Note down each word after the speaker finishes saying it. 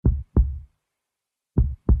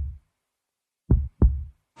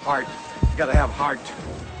Heart. You gotta have heart.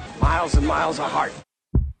 Miles and miles of heart.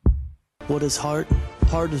 What is heart?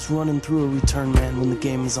 Heart is running through a return man when the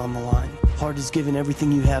game is on the line. Heart is giving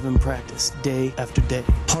everything you have in practice, day after day.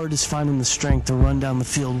 Heart is finding the strength to run down the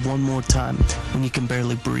field one more time when you can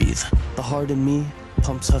barely breathe. The heart in me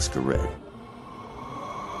pumps Husker Red.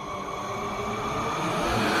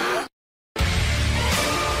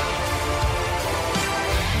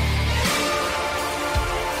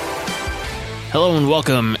 Hello and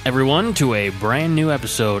welcome, everyone, to a brand new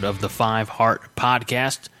episode of the Five Heart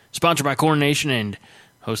Podcast, sponsored by Corn Nation and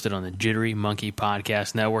hosted on the Jittery Monkey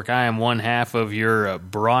Podcast Network. I am one half of your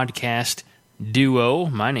broadcast duo.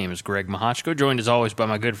 My name is Greg Mahochko, joined as always by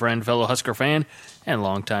my good friend, fellow Husker fan, and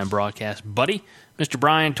longtime broadcast buddy, Mr.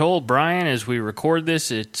 Brian Toll. Brian, as we record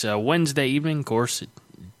this, it's Wednesday evening. Of course,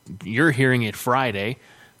 you're hearing it Friday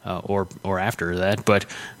or after that, but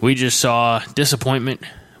we just saw disappointment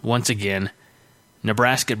once again.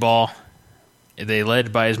 Nebraska ball, they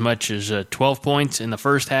led by as much as 12 points in the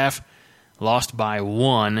first half, lost by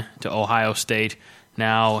 1 to Ohio State,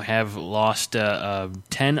 now have lost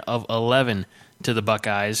 10 of 11 to the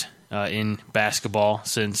Buckeyes in basketball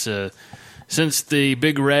since the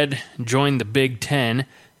Big Red joined the Big Ten,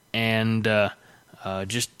 and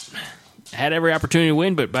just had every opportunity to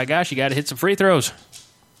win, but by gosh, you got to hit some free throws.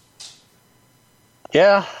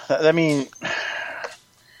 Yeah, I mean,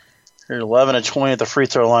 you're 11 and 20 at the free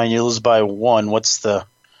throw line. You lose by 1. What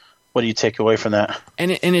do you take away from that?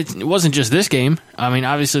 And it wasn't just this game. I mean,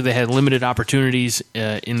 obviously they had limited opportunities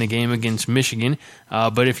in the game against Michigan.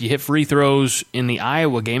 But if you hit free throws in the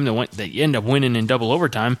Iowa game that you end up winning in double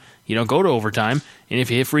overtime, you don't go to overtime. And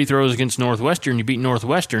if you hit free throws against Northwestern, you beat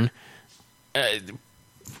Northwestern.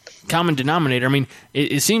 Common denominator. I mean,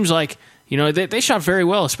 it seems like they shot very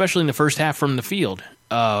well, especially in the first half from the field,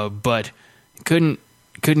 but couldn't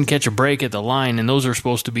catch a break at the line, and those are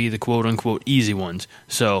supposed to be the quote-unquote easy ones.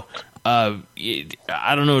 So, I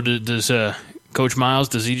don't know, does Coach Miles,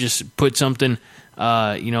 does he just put something,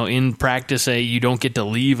 in practice, say you don't get to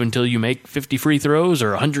leave until you make 50 free throws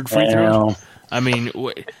or 100 free throws? I mean,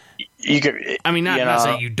 not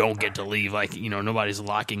saying you don't get to leave, like, nobody's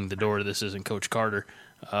locking the door. This isn't Coach Carter.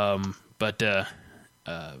 And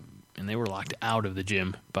they were locked out of the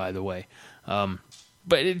gym, by the way.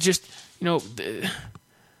 But it just,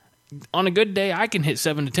 on a good day, I can hit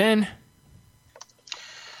 7 to 10.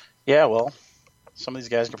 Yeah, well, some of these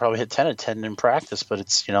guys can probably hit 10 to 10 in practice, but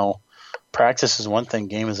it's, practice is one thing,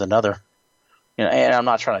 game is another. And I'm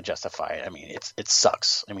not trying to justify it. I mean, it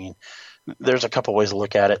sucks. I mean, there's a couple ways to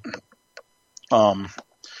look at it.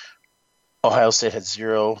 Ohio State had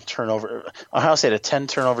 0 turnover. Ohio State had 10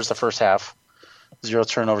 turnovers the first half, 0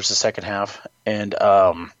 turnovers the second half. And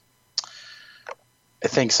I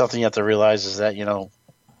think something you have to realize is that,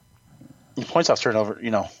 points off turnovers.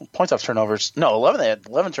 No, 11. They had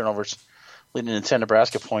 11 turnovers, leading to 10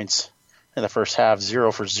 Nebraska points in the first half.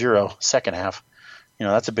 0 for 0 second half.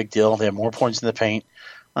 That's a big deal. They had more points in the paint.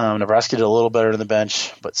 Nebraska did a little better than the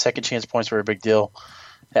bench, but second chance points were a big deal.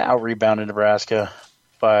 They out rebounded Nebraska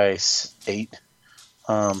by 8.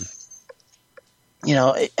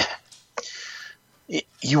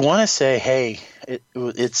 You want to say, hey,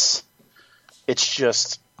 it's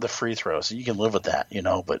just the free throws. You can live with that,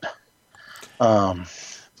 but.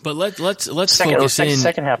 But let's focus in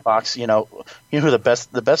second half box. Who the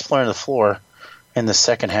best player on the floor in the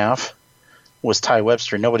second half was Ty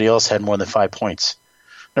Webster. Nobody else had more than 5 points.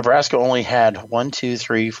 Nebraska only had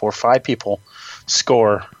 5 people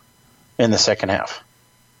score in the second half.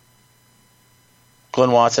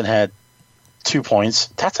 Glenn Watson had 2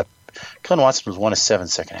 points. Glenn Watson was 1 of 7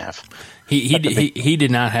 second half. He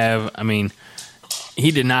did not have. I mean,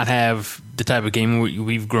 he did not have the type of game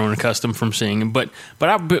we've grown accustomed from seeing. But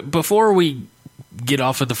before we get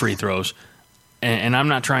off of the free throws, and I'm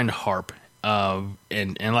not trying to harp, and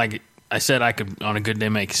like I said, I could on a good day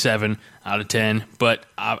make 7 out of 10, but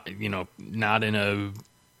not in a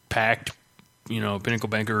packed, Pinnacle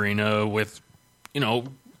Bank Arena with,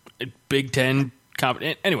 Big Ten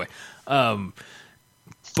anyway.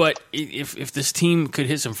 But if this team could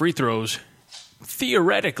hit some free throws,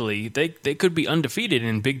 theoretically, they could be undefeated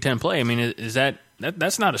in Big Ten play. I mean, is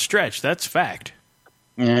that's not a stretch? That's fact.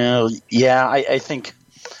 Yeah, I think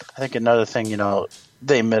another thing,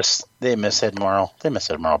 they miss Ed Morrow. They miss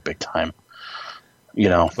Ed Morrow big time.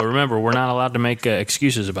 But remember, we're not allowed to make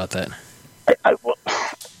excuses about that. Well,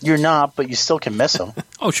 you're not, but you still can miss him.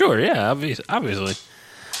 Oh, sure, yeah, obviously.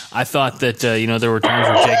 I thought that there were times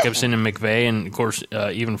where Jacobson and McVeigh, and of course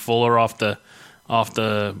even Fuller off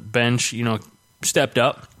the bench, stepped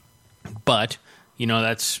up. But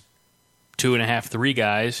that's 2.5, 3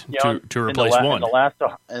 guys You know, to replace one.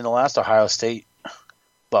 In the last Ohio State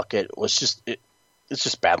bucket was just it's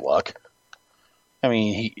just bad luck. I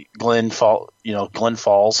mean, Glenn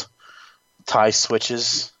falls. Ty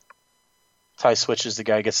switches. The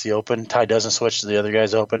guy gets the open. Ty doesn't switch. The other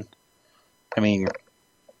guy's open. I mean,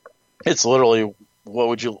 it's literally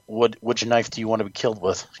which knife do you want to be killed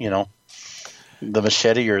with? You know, the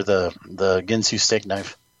machete or the Ginsu steak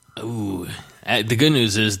knife. Ooh, the good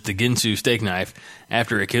news is the Ginsu steak knife,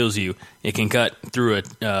 after it kills you, it can cut through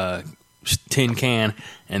a tin can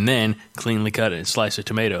and then cleanly cut it and slice a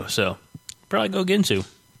tomato. So probably go Ginsu.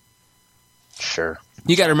 Sure.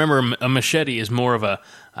 You got to remember, a machete is more of a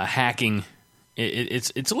hacking.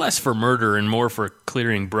 It's less for murder and more for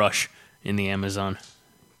clearing brush in the Amazon,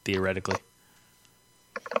 theoretically.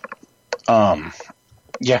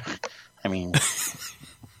 Yeah. I mean,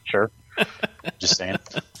 sure. Just saying.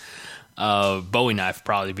 Bowie knife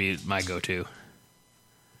probably be my go-to,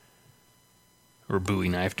 or Bowie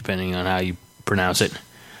knife, depending on how you pronounce it.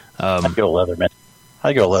 I'd go Leatherman.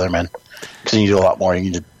 Because you do a lot more. You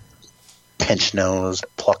need to pinch nose,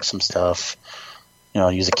 pluck some stuff. You know,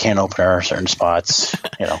 use a can opener, certain spots.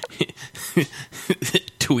 You know,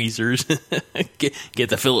 tweezers. Get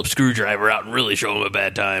the Phillips screwdriver out and really show them a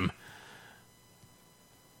bad time.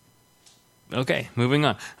 Okay, moving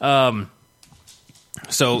on.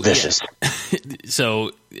 So vicious. Yeah.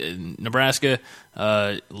 So Nebraska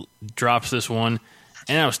drops this one,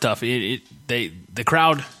 and that was tough. The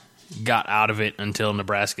crowd got out of it until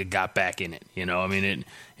Nebraska got back in it. You know, I mean,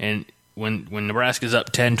 and when Nebraska's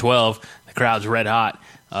up 10-12, the crowd's red hot.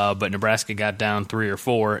 But Nebraska got down 3 or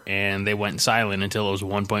 4, and they went silent until it was a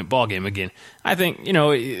 1-point ball game again. I think, you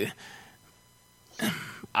know,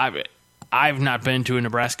 I've not been to a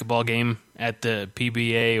Nebraska ball game at the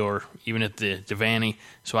PBA or even at the Devaney,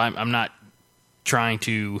 so I'm not trying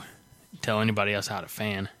to tell anybody else how to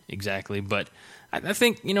fan exactly. But I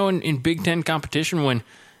think, you know, in Big Ten competition, when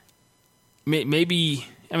maybe,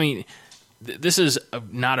 I mean, this is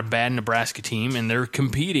not a bad Nebraska team, and they're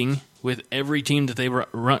competing with every team that they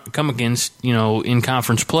come against, you know, in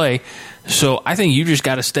conference play. So I think you just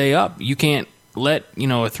got to stay up. You can't let, you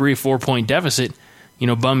know, a 3 or 4 point deficit, you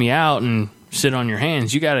know, bum you out and sit on your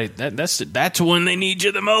hands. You got to. That's when they need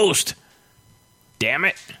you the most. Damn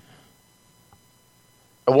it!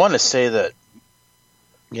 I want to say that,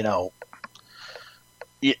 you know,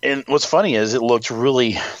 and what's funny is it looked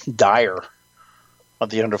really dire at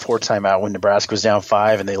the under 4 timeout when Nebraska was down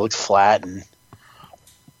 5 and they looked flat, and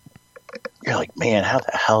you're like, man, how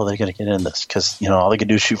the hell are they going to get in this? Because, you know, all they could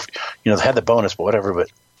do is shoot. You know, they had the bonus, but whatever. But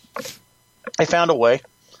they found a way.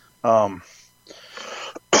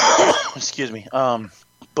 Excuse me.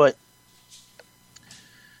 But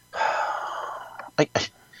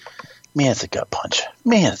man, it's a gut punch.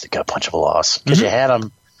 Man, it's a gut punch of a loss because you had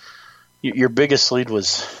them. Your biggest lead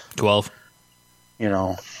was 12. You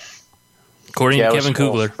know, according to Kevin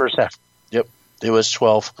Kugler, first half. Yep, it was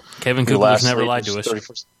 12. Kevin Kugler's never lied to us.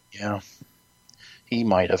 31st. Yeah, he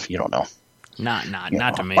might have. You don't know. Not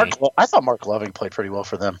to me. I thought Mark Loving played pretty well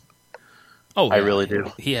for them. Oh, yeah, I really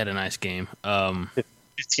do. He had a nice game.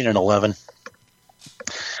 15 and 11.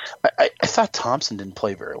 I thought Thompson didn't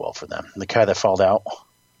play very well for them. The guy that fouled out.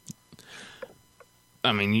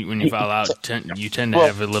 I mean, when you foul out, you tend to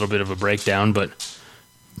have a little bit of a breakdown, but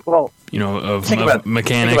you know, of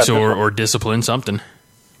mechanics or discipline, something.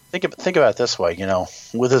 Think about it this way. You know,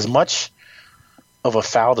 with as much of a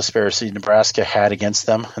foul disparity Nebraska had against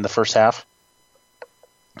them in the first half,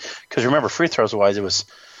 because remember, free throws wise, it was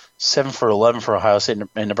 7 for 11 for Ohio State,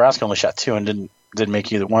 and Nebraska only shot 2 and didn't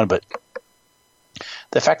make either one. But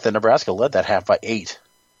the fact that Nebraska led that half by 8,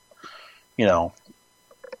 you know,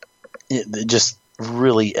 it just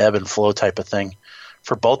really ebb and flow type of thing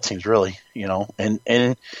for both teams, really. You know, and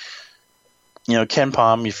you know, Ken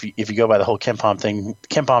Pom, if you go by the whole Ken Pom thing,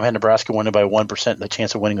 Ken Pom had Nebraska winning by 1%. The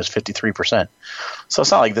chance of winning was 53%. So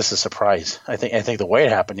it's not like this is a surprise. I think the way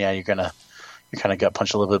it happened, yeah, you kind of gut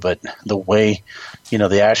punched a little bit, but the way, you know,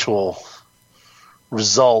 the actual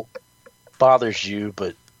result bothers you,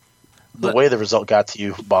 but the way the result got to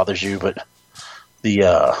you bothers you, but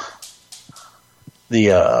the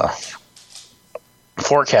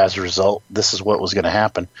forecast result, this is what was going to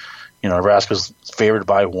happen. You know, Nebraska was favored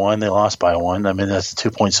by 1. They lost by 1. I mean, that's a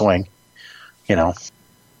 2-point swing, you know.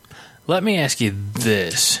 Let me ask you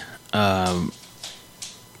this. Do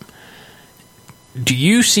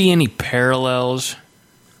you see any parallels?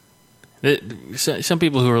 Some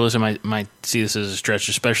people who are listening might see this as a stretch,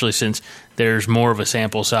 especially since there's more of a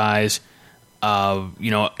sample size, you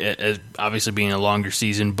know, as obviously being a longer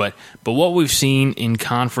season. But what we've seen in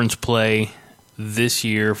conference play this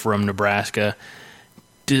year from Nebraska.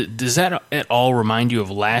 Does that at all remind you of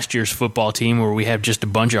last year's football team where we have just a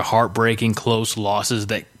bunch of heartbreaking close losses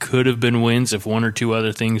that could have been wins if one or two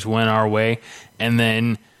other things went our way? And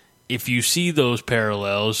then if you see those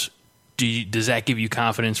parallels, does that give you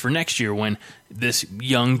confidence for next year when this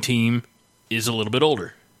young team is a little bit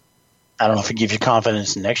older? I don't know if it gives you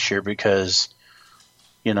confidence next year because,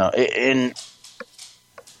 and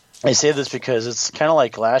I say this because it's kind of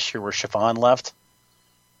like last year where Chiffon left,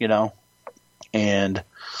 and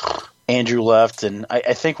Andrew left, and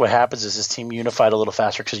I think what happens is this team unified a little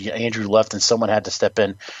faster because Andrew left and someone had to step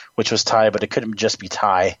in, which was Ty, but it couldn't just be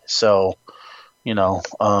Ty. So,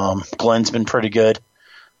 Glenn's been pretty good.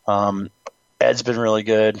 Ed's been really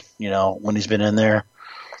good, when he's been in there.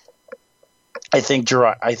 I think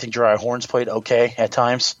Jeriah Horns played okay at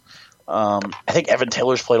times. I think Evan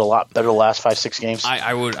Taylor's played a lot better the last 5-6 games.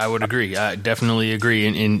 I would agree. I definitely agree.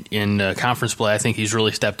 In conference play, I think he's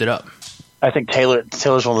really stepped it up. I think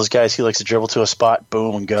Taylor's one of those guys. He likes to dribble to a spot,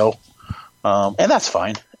 boom, and go, and that's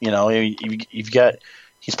fine. You've got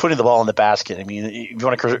he's putting the ball in the basket. I mean, if you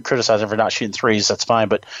want to criticize him for not shooting threes, that's fine.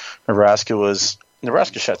 But Nebraska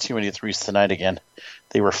shot too many threes tonight again.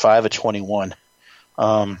 They were 5 of 21.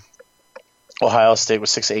 Ohio State was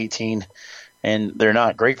 6 of 18, and they're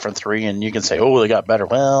not great from three. And you can say, oh, they got better.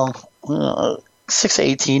 Well, 6 of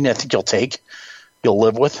 18, I think you'll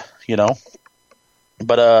live with,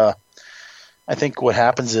 But I think what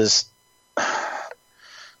happens is,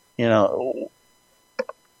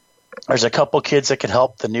 there's a couple kids that can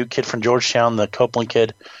help. The new kid from Georgetown, the Copeland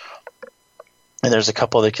kid, and there's a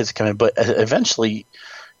couple other kids coming. But eventually,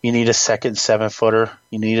 you need a second 7-footer.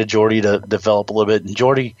 You need a Jordy to develop a little bit. And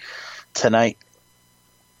Jordy tonight,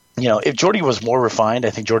 if Jordy was more refined, I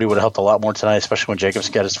think Jordy would have helped a lot more tonight, especially when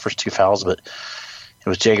Jacobson got his first 2 fouls. But it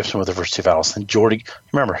was Jacobson with the first 2 fouls. And Jordy,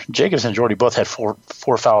 remember, Jacobson and Jordy both had four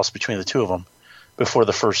fouls between the two of them before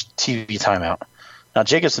the first TV timeout. Now,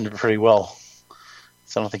 Jacobson did pretty well.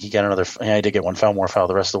 So I don't think he got another – he did get one foul, more foul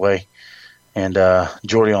the rest of the way. And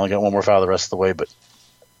Jordy only got one more foul the rest of the way. But,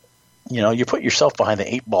 you put yourself behind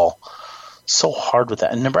the 8 ball so hard with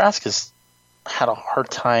that. And Nebraska's had a hard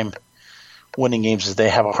time winning games as they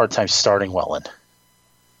have a hard time starting well in.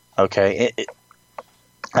 Okay?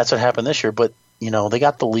 That's what happened this year. But, they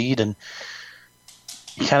got the lead and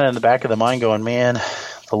kind of in the back of the mind going, man,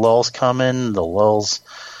 the lull's coming. The lull's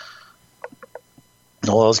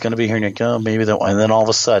going to be here and you go. Maybe and then all of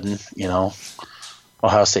a sudden,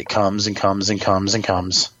 Ohio State comes and comes and comes and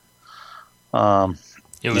comes. It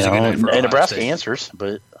was a good night for and Nebraska State. answers,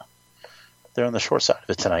 but they're on the short side of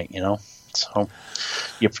it tonight, So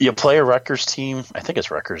you play a Rutgers team. I think it's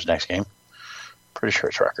Rutgers next game. Pretty sure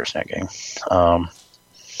it's Rutgers next game.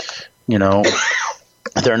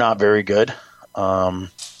 They're not very good.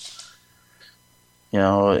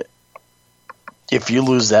 If you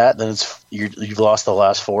lose that, then you've lost the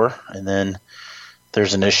last 4, and then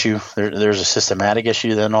there's an issue. There's a systematic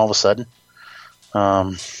issue. Then all of a sudden,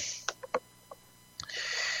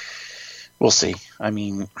 we'll see. I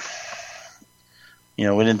mean, we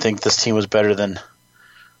didn't think this team was better than.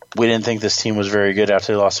 We didn't think this team was very good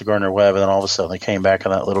after they lost to Gardner Webb, and then all of a sudden they came back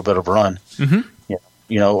on that little bit of a run. Mm-hmm.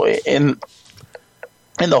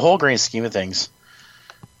 In the whole grand scheme of things,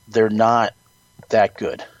 they're not that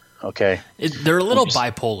good. Okay, they're a little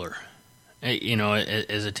bipolar,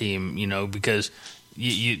 as a team. Because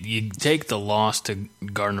you take the loss to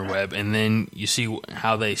Gardner Webb, and then you see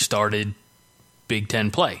how they started Big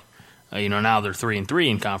Ten play. Now they're 3-3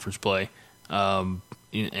 in conference play,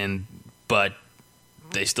 but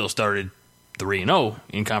they still started 3-0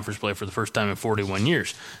 in conference play for the first time in 41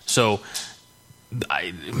 years. So,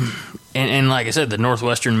 and like I said, the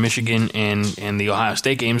Northwestern, Michigan, and the Ohio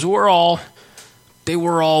State games were all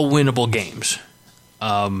winnable games.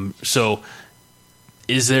 So,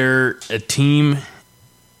 is there a team?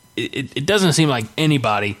 It doesn't seem like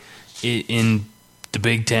anybody in the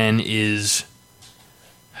Big Ten is,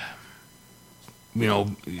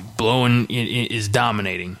 is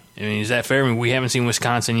dominating. I mean, is that fair? I mean, we haven't seen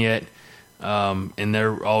Wisconsin yet, and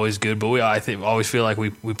they're always good. But I think always feel like we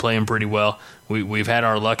play them pretty well. We've had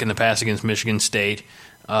our luck in the past against Michigan State.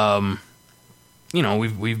 We've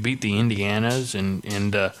beat the Indianas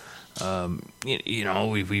and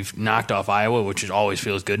we've knocked off Iowa, which always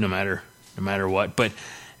feels good no matter what. But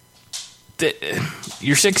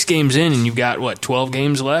you're 6 games in and you've got 12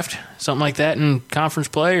 games left, something like that in conference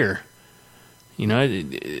play, or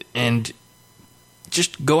and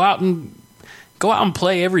just go out and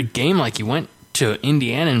play every game like you went to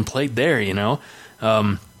Indiana and played there. You're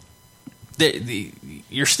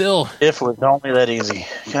still. If it was only that easy.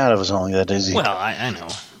 God, it was only that easy. Well, I know,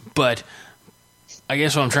 but I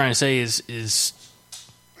guess what I'm trying to say is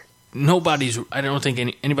nobody's. I don't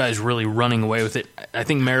think anybody's really running away with it. I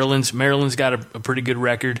think Maryland's got a pretty good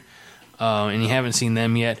record, and you haven't seen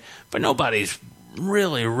them yet. But nobody's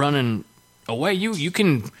really running away. You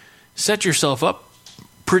can set yourself up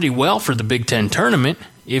pretty well for the Big Ten tournament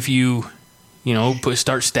if you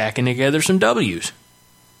start stacking together some W's.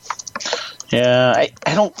 Yeah,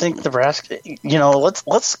 I don't think Nebraska.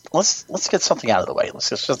 Let's get something out of the way. Let's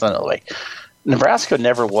get something out of the way. Nebraska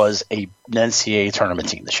never was an NCAA tournament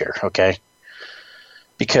team this year, okay?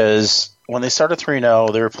 Because when they started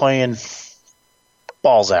 3-0, they were playing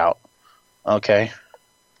balls out, okay?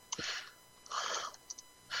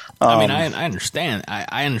 I mean, I understand.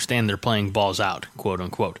 I understand they're playing balls out, quote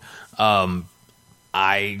unquote.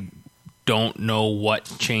 I don't know what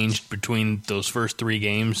changed between those first 3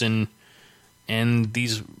 games and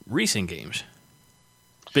these recent games.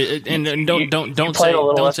 But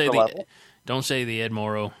don't say the Ed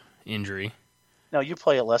Morrow injury. No, you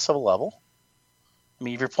play at less of a level. I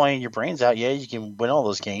mean, if you're playing your brains out, yeah, you can win all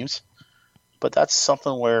those games. But that's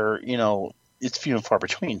something where, it's few and far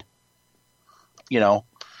between. And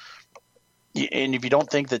if you don't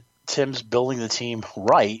think that Tim's building the team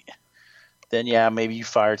right, then, yeah, maybe you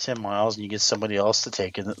fire Tim Miles and you get somebody else to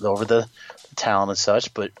take over the talent and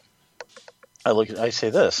such. But I say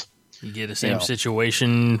this. You get the same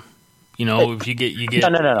situation, if you get...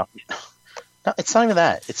 No. No, it's not even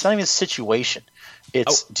that. It's not even a situation.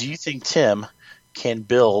 It's do you think Tim can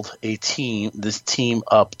build this team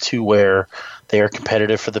up to where they are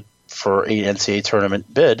competitive for a NCAA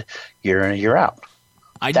tournament bid year in and year out?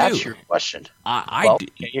 That's your question. I do.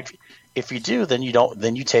 If you do, then you don't.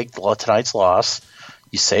 Then you take tonight's loss.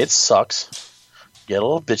 You say it sucks. Get a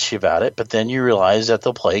little bitchy about it, but then you realize that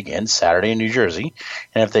they'll play again Saturday in New Jersey,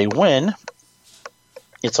 and if they win,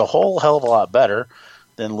 it's a whole hell of a lot better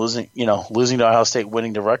than losing to Ohio State,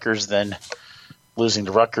 winning to Rutgers, than losing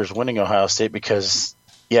to Rutgers, winning Ohio State, because,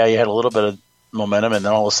 yeah, you had a little bit of momentum, and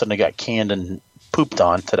then all of a sudden it got canned and pooped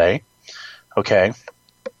on today. Okay.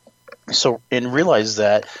 So, and realize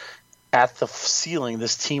that at the ceiling,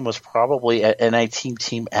 this team was probably an NIT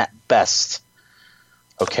team at best.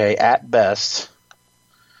 Okay, at best.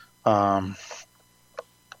 And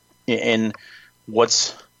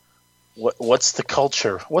what's the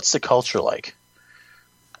culture? What's the culture like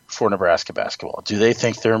for Nebraska basketball? Do they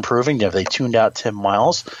think they're improving? Have they tuned out Tim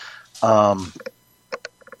Miles? The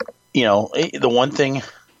one thing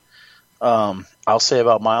I'll say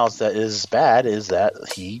about Miles that is bad is that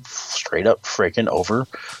he straight up freaking over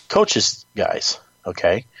coaches guys.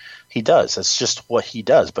 Okay, he does. That's just what he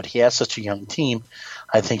does. But he has such a young team.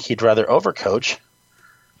 I think he'd rather overcoach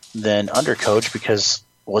than undercoach, because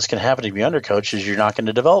what's going to happen if you undercoach is you're not going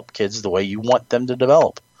to develop kids the way you want them to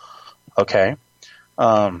develop. Okay.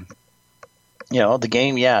 The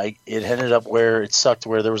game, yeah, it ended up where it sucked,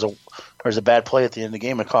 where there was a bad play at the end of the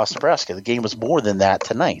game that cost Nebraska. The game was more than that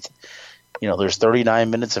tonight. There's 39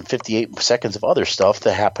 minutes and 58 seconds of other stuff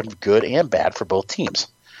that happened, good and bad, for both teams.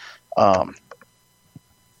 I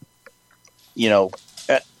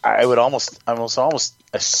would almost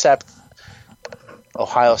accept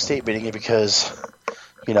Ohio State beating it, because,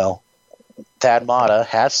 Thad Matta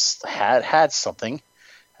had something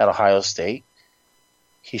at Ohio State.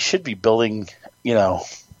 He should be building,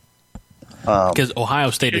 because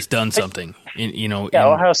Ohio State has done something.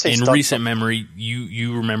 Ohio State's in done recent something. memory,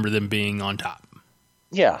 you remember them being on top.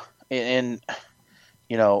 Yeah, and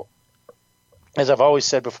as I've always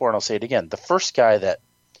said before, and I'll say it again, the first guy that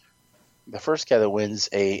wins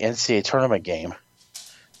a NCAA tournament game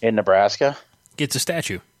in Nebraska Gets a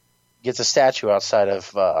statue outside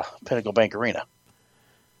of Pinnacle Bank Arena.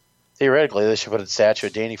 Theoretically, they should put a statue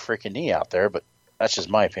of Danny freaking Nee out there, but that's just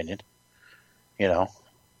my opinion.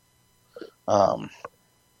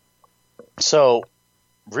 So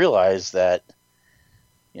realize that,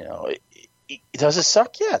 does it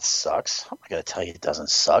suck? Yeah, it sucks. I'm not going to tell you it doesn't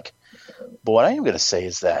suck. But what I am going to say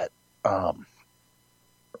is that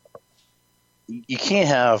you can't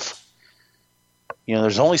have,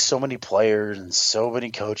 there's only so many players and so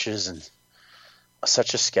many coaches and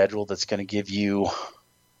such a schedule that's going to give you,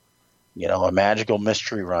 a magical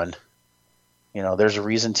mystery run. There's a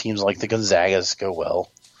reason teams like the Gonzagas go well.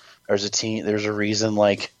 There's a reason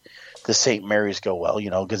like the St. Mary's go well.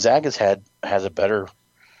 Gonzaga's has a better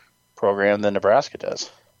program than Nebraska does.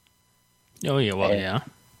 Oh yeah, well, and, yeah.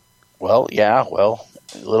 Well, yeah,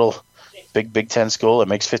 little Big Ten school that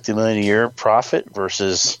makes $50 million a year profit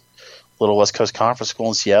versus little West Coast Conference school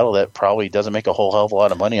in Seattle that probably doesn't make a whole hell of a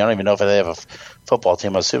lot of money. I don't even know if they have a football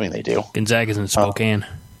team. I'm assuming they do. Gonzaga's in Spokane.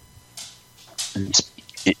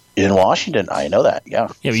 In Washington, I know that. Yeah.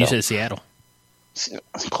 Yeah, but you said Seattle.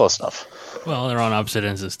 Close enough. Well, they're on opposite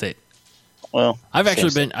ends of the state. Well,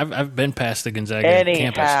 I've been past the Gonzaga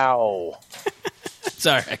campus. Anyhow.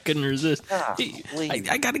 Sorry, I couldn't resist.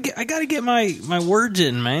 I gotta get my words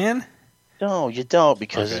in, man. No, you don't,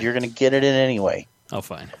 because you're going to get it in anyway. Oh,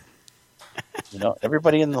 fine.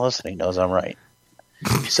 Everybody in the listening knows I'm right.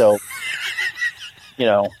 So,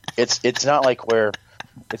 it's not like where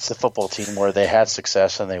it's the football team where they had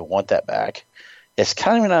success and they want that back. It's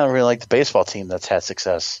kind of not really like the baseball team that's had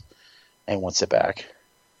success and wants it back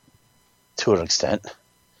to an extent.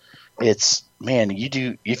 It's, man,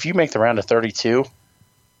 if you make the round of 32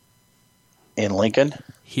 in Lincoln,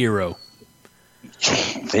 hero.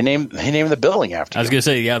 They named the building after you. I was gonna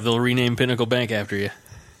say, they'll rename Pinnacle Bank after you,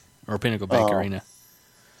 or Pinnacle Bank Arena.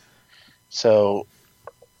 So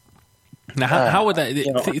now, how would that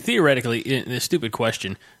theoretically? A stupid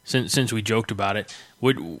question. Since we joked about it,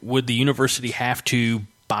 would the university have to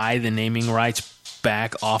buy the naming rights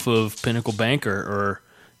back off of Pinnacle Bank, or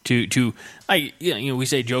to we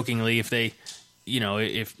say jokingly, if they,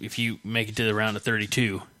 if you make it to the round of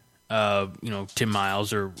 32. Tim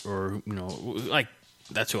Miles or like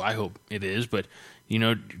that's who I hope it is. But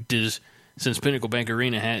since Pinnacle Bank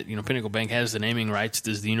Arena Pinnacle Bank has the naming rights,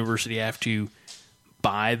 does the university have to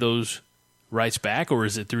buy those rights back, or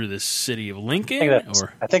is it through the city of Lincoln?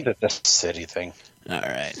 I think that's a city thing. All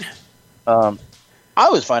right. I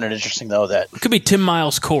always find it interesting though that it could be Tim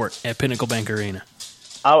Miles Court at Pinnacle Bank Arena.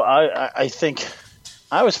 I think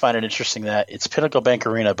I always find it interesting that it's Pinnacle Bank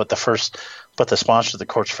Arena, but the sponsor of the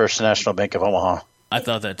court's First National Bank of Omaha. I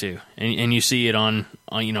thought that too, and you see it on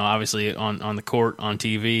obviously on the court on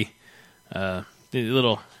TV. A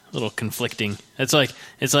little conflicting. It's like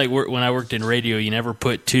when I worked in radio, you never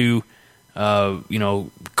put two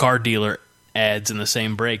car dealer ads in the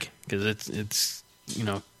same break because it's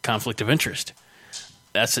conflict of interest.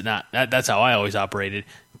 That's how I always operated.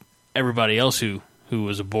 Everybody else who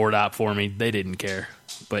was a board op for me, they didn't care,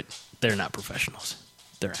 but they're not professionals.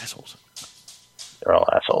 They're assholes. They're all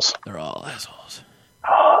assholes.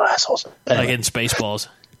 Oh, assholes. Anyway. Like in Spaceballs.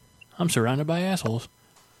 I'm surrounded by assholes.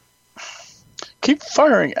 Keep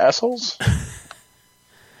firing assholes.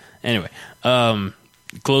 Anyway,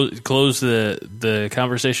 close the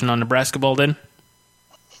conversation on Nebraska ball then?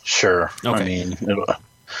 Sure. Okay. I mean,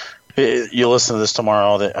 you listen to this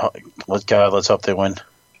tomorrow. Let's hope they win.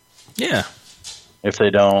 Yeah. If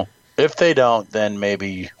they don't, then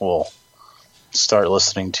maybe we'll start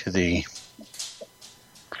listening to the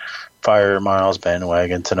Fire Miles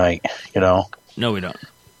bandwagon tonight. No, we don't.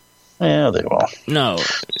 Yeah, they will. No.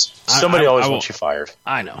 Somebody always wants you fired.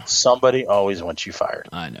 I know. Somebody always wants you fired.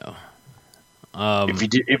 I know.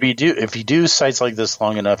 If you do sites like this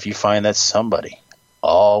long enough, you find that somebody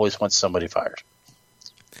always wants somebody fired.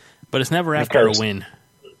 But it's never after a win.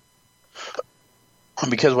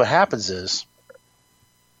 Because what happens is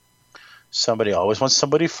somebody always wants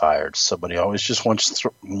somebody fired. Somebody always just wants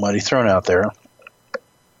money thrown out there.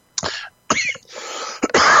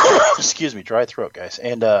 Excuse me, dry throat, guys.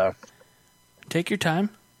 And take your time,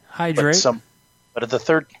 hydrate. But in the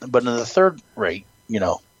third rate,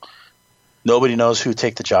 nobody knows who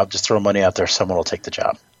take the job. Just throw money out there. Someone will take the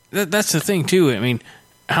job. That's the thing too. I mean,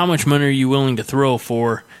 how much money are you willing to throw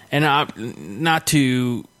for? And not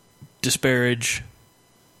to disparage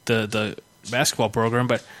the basketball program,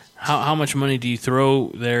 but how much money do you throw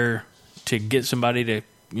there to get somebody to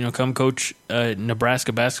come coach a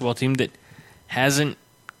Nebraska basketball team that hasn't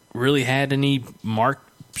really had any marked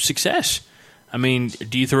success? I mean,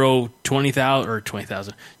 do you throw 20,000 or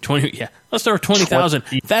 20,000? 20, yeah. Let's throw 20,000.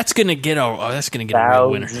 That's gonna get a real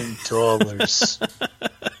winner.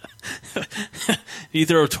 $1,000. You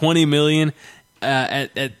throw $20 million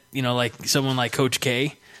at like someone like Coach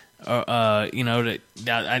K,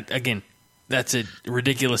 again, that's a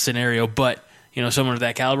ridiculous scenario, but someone of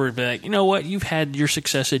that caliber would be like, what, you've had your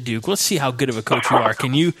success at Duke. Let's see how good of a coach you are.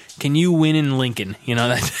 Can you win in Lincoln?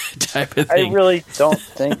 That type of thing. I really don't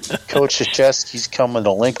think Coach Krzyzewski's coming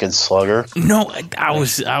to Lincoln, Slugger. No,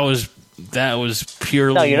 that was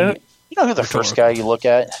purely. No, you know who the first guy you look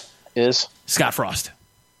at is? Scott Frost.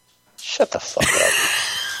 Shut the fuck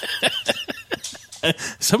up.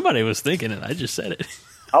 Somebody was thinking it. I just said it.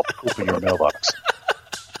 I'll poop in your mailbox.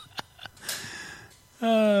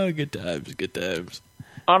 Oh, good times, good times.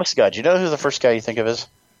 Honest to God, do you know who the first guy you think of is?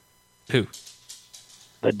 Who?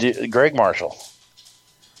 Greg Marshall.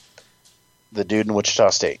 The dude in Wichita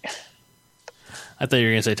State. I thought you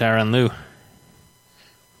were going to say Tyronn Lue.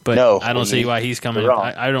 But no, I don't see why he's coming.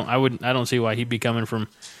 I don't see why he'd be coming from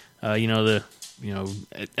at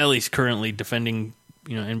least currently defending,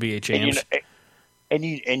 NBA champs. And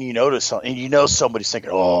you notice something, and somebody's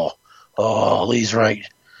thinking, Oh, Lee's right.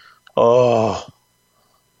 Oh.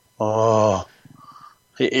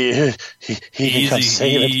 He can come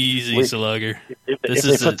save it. Easy, Slugger.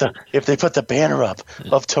 If they put the banner up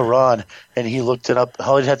of Tehran and he looked it up,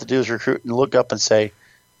 all he'd have to do is recruit and look up and say,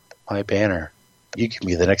 "My banner, you give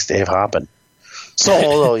me the next Dave Hoppin."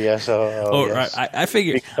 So, yes. Yes. I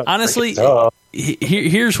figure, honestly,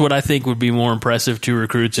 here's what I think would be more impressive to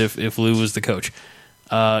recruits if Lou was the coach.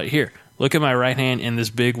 Here, look at my right hand and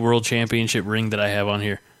this big world championship ring that I have on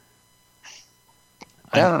here.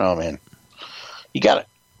 I don't know, man. You got it.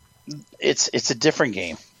 It's a different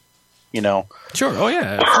game, you know. Sure. Oh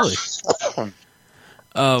yeah, absolutely.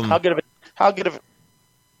 How good of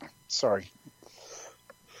sorry.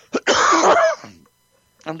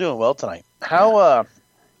 I'm doing well tonight. How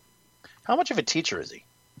much of a teacher is he?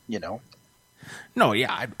 You know? No,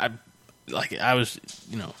 yeah, I was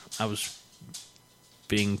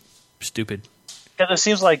being stupid. Because it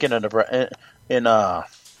seems like it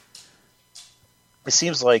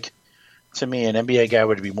seems like to me an NBA guy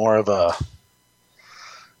would be more of a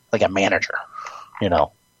manager, you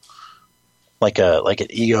know, like an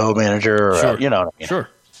ego manager, or sure. You know what I mean? Sure.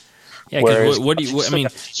 Yeah, because what do you? I mean,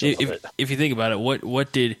 if you think about it,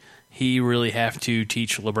 what did he really have to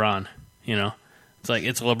teach LeBron? You know, it's like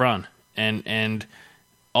it's LeBron, and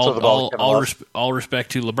all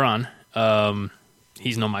respect to LeBron.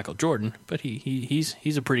 He's no Michael Jordan, but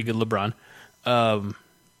he's a pretty good LeBron.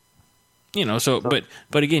 You know, so but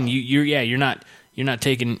again, you're not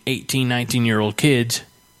taking 18, 19-year-old kids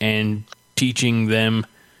and teaching them.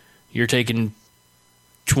 You're taking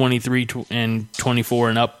 23 and 24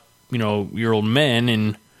 and up, you know, year old men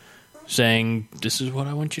and saying, "This is what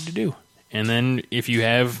I want you to do." And then if you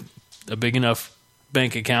have a big enough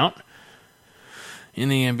bank account in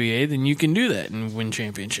the NBA, then you can do that and win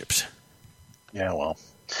championships. Yeah, well,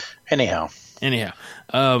 anyhow.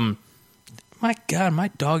 My God, my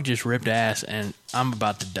dog just ripped ass, and I'm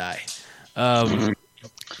about to die. But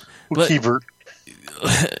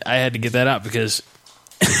I had to get that out because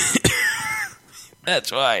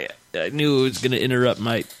that's why I knew it was going to interrupt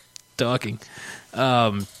my talking.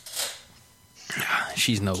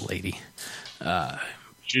 She's no lady.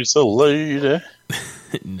 She's a lady.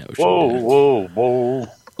 No. Whoa.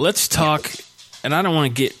 Let's talk, and I don't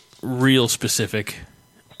want to get real specific.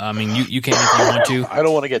 I mean, you can if you want to. I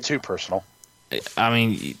don't want to get too personal. I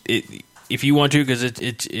mean, if you want to, because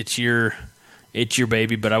it's your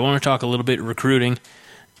baby. But I want to talk a little bit recruiting,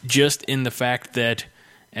 just in the fact that,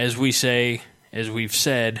 as we've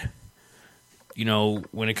said, you know,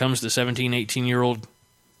 when it comes to 17, 18-year-old,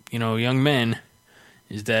 you know, young men,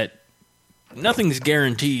 is that nothing's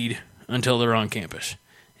guaranteed until they're on campus.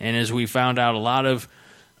 And as we found out, a lot of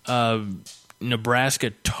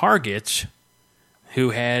Nebraska targets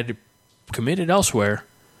who had committed elsewhere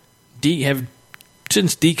have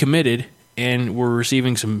since decommitted and were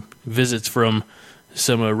receiving some visits from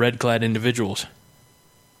some red-clad individuals.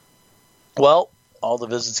 Well, all the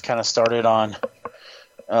visits kind of started on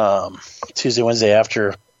Wednesday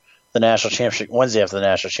after the national championship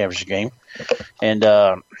game, and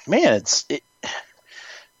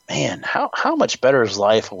how much better is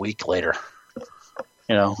life a week later?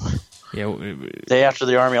 You know, yeah. Day after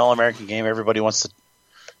the Army All-American game, everybody wants to,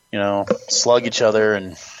 you know, slug each other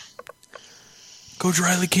and. Coach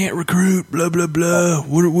Riley can't recruit. Blah blah blah.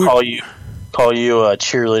 Call you a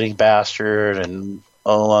cheerleading bastard and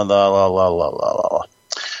la la la la la la.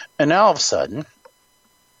 And now all of a sudden,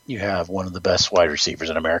 you have one of the best wide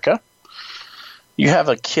receivers in America. You have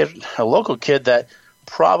a local kid that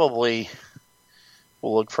probably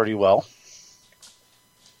will look pretty well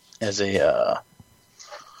as an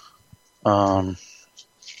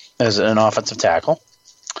offensive tackle.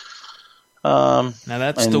 Now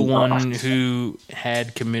that's the one who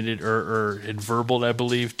had committed or had verbaled, I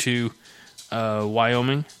believe, to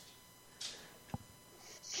Wyoming,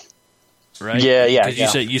 right? Yeah.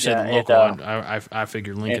 Because you said local. I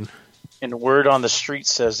figured Lincoln. And word on the street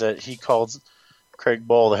says that he called Craig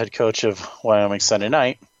Bohl, the head coach of Wyoming, Sunday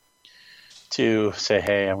night to say,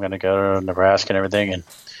 "Hey, I'm going to go to Nebraska and everything."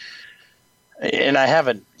 And I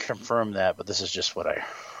haven't confirmed that, but this is just what I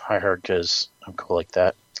heard because I'm cool like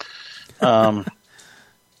that.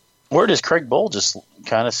 Word is Craig Bohl just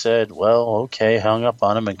kind of said, "Well, okay," hung up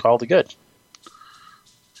on him and called it good.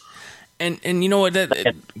 And you know what?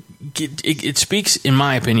 It speaks, in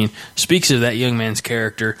my opinion, speaks of that young man's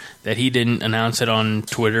character that he didn't announce it on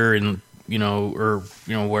Twitter and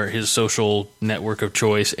where his social network of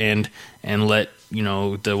choice and let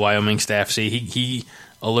the Wyoming staff see. He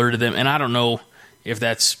alerted them, and I don't know if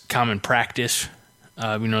that's common practice.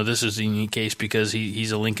 This is a unique case because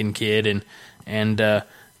he's a Lincoln kid, and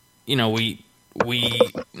we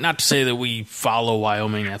not to say that we follow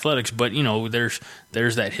Wyoming athletics, but there's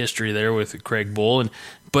that history there with Craig Bull,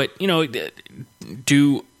 but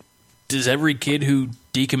does every kid who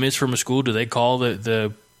decommits from a school, do they call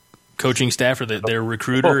the coaching staff or their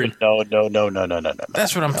recruiter? No.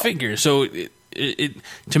 That's what I'm figuring. So it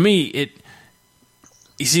to me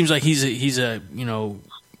he seems like he's a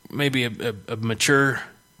maybe a mature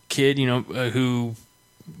kid who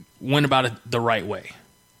went about it the right way.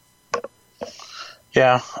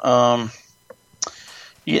 Yeah.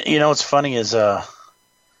 What's funny is I'd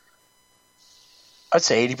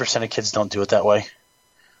say 80% of kids don't do it that way.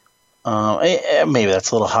 Maybe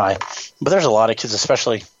that's a little high, but there's a lot of kids,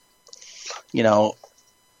 especially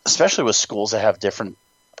with schools that have different,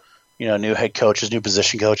 new head coaches, new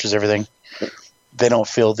position coaches, everything. They don't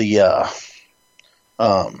feel the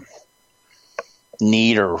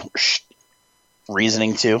need or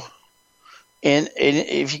reasoning to. And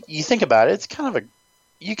if you think about it, it's kind of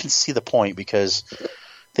you can see the point, because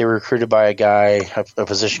they were recruited by a guy, a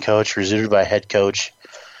position coach, recruited by a head coach.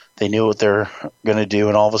 They knew what they're going to do,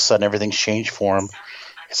 and all of a sudden everything's changed for them.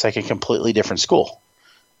 It's like a completely different school.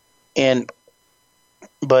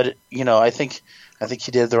 But I think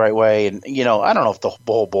he did it the right way. And, I don't know if the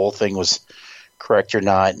whole bowl thing was correct or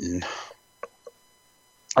not, and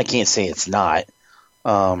I can't say it's not.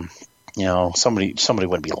 Somebody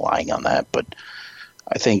wouldn't be lying on that, but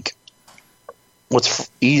I think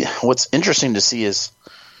what's interesting to see is,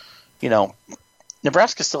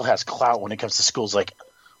 Nebraska still has clout when it comes to schools like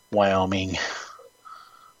Wyoming,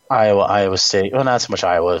 Iowa State. Well, not so much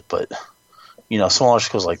Iowa, but smaller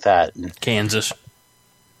schools like that. And Kansas.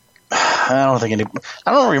 I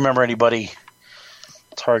don't remember anybody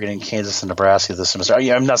targeting Kansas and Nebraska this semester.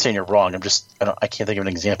 I'm not saying you're wrong. I can't think of an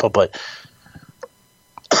example, but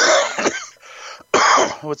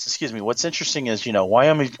what's interesting is,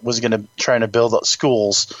 Wyoming was going to try to build up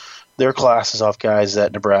schools, their classes off guys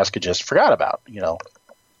that Nebraska just forgot about.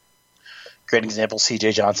 Great example,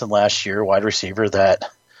 C.J. Johnson last year, wide receiver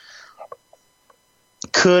that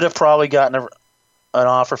could have probably gotten an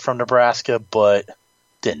offer from Nebraska, but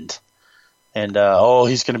didn't. And,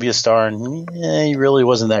 he's going to be a star, and he really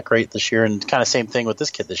wasn't that great this year. And kind of same thing with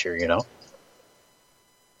this kid this year,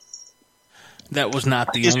 That was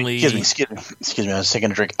not the only... Excuse me, I was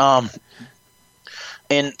taking a drink. And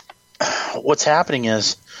what's happening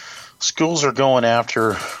is schools are going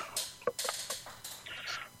after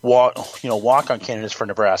walk-on candidates for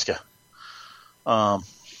Nebraska.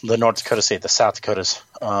 The North Dakota State, the South Dakotas.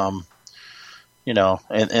 And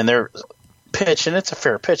their pitch, and it's a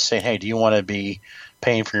fair pitch, saying, hey, do you want to be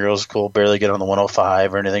paying for your old school, barely get on the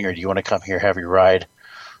 105 or anything, or do you want to come here, have your ride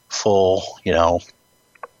full,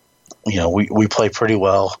 we play pretty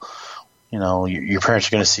well. Your parents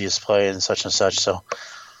are going to see us play and such. So,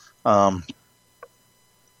 can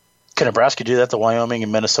Nebraska do that to Wyoming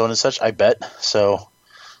and Minnesota and such? I bet so.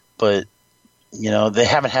 But, they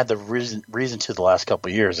haven't had the reason to the last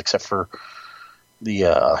couple of years, except for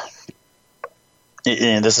the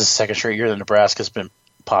and this is the second straight year that Nebraska's been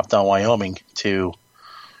popped on Wyoming to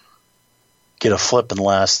get a flip in the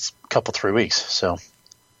last 3 weeks. So.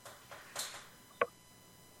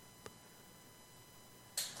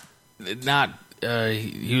 He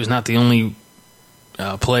was not the only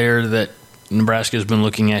player that Nebraska has been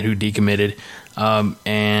looking at who decommitted,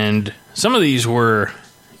 and some of these were,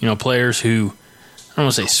 players who I don't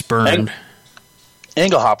want to say spurned.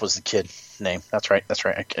 Engelhop was the kid name. That's right.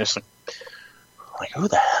 I guess, like, who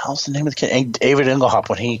the hell's the name of the kid? David Engelhop,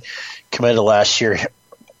 when he committed last year.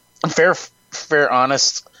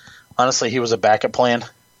 Honestly, he was a backup plan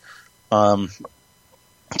to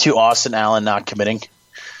Austin Allen not committing.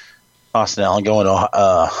 Austin Allen going to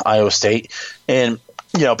Iowa State, and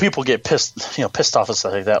people get pissed off and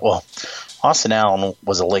stuff like that. Well, Austin Allen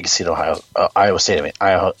was a legacy to Iowa State.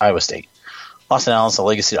 Iowa State. Austin Allen's a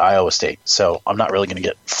legacy to Iowa State, so I'm not really going to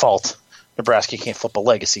get fault. Nebraska can't flip a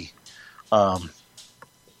legacy.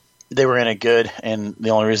 They were in it good, and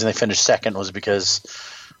the only reason they finished second was because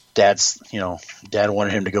Dad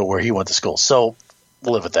wanted him to go where he went to school. So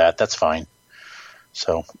we'll live with that. That's fine.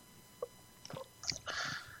 So.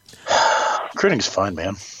 Recruiting's fun,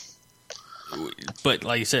 man. But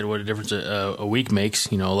like you said, what a difference a week makes.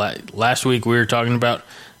 Last week we were talking about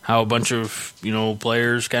how a bunch of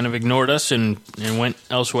players kind of ignored us and went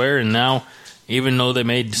elsewhere, and now, even though they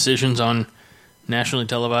made decisions on nationally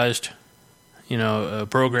televised,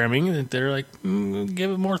 programming, they're like,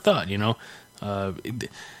 give it more thought. And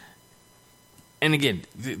again,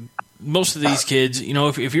 most of these kids,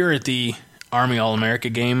 if you're at the Army All-America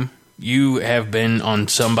game, you have been on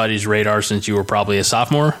somebody's radar since you were probably a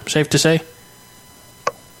sophomore, safe to say?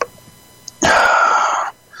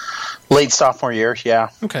 Late sophomore year, yeah.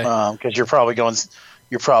 Okay. Because you're probably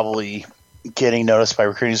getting noticed by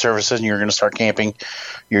recruiting services, and you're going to start camping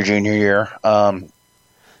your junior year.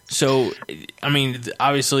 So, I mean,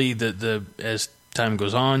 obviously, the as time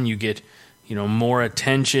goes on, you get, more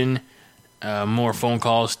attention, more phone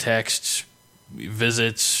calls, texts,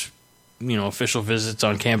 visits, official visits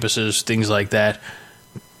on campuses, things like that.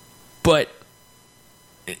 But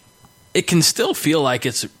it can still feel like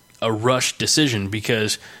it's a rushed decision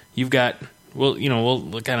because you've got,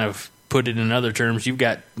 we'll kind of put it in other terms. You've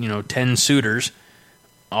got, 10 suitors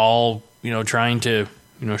all, trying to,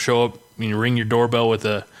 show up, ring your doorbell with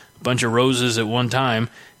a bunch of roses at one time,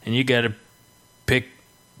 and you got to pick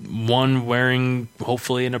one wearing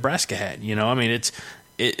hopefully a Nebraska hat. I mean,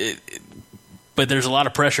 but there's a lot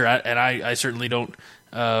of pressure, and I certainly don't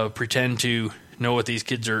pretend to know what these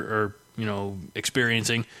kids are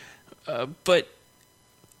experiencing. But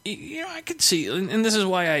I could see, and this is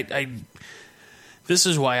why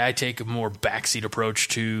I take a more backseat approach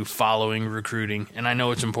to following recruiting. And I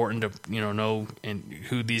know it's important to know and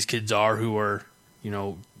who these kids are, who are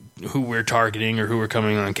who we're targeting or who are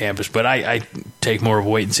coming on campus. But I take more of a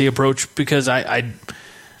wait and see approach because I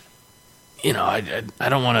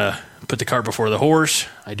don't want to put the cart before the horse.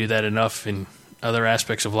 I do that enough in other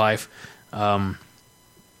aspects of life. But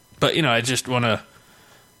I just want to.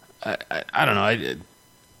 I don't know.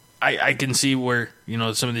 I can see where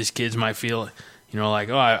some of these kids might feel like,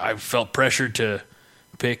 oh, I felt pressured to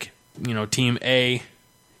pick team A,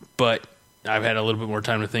 but I've had a little bit more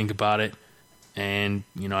time to think about it, and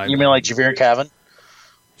you mean like Javier Cavan?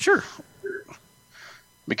 Sure.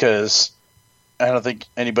 Because I don't think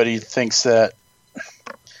anybody thinks that.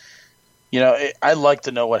 I'd like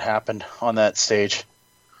to know what happened on that stage.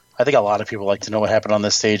 I think a lot of people like to know what happened on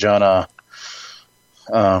this stage on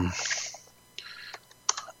for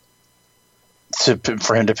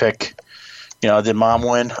him to pick. Did Mom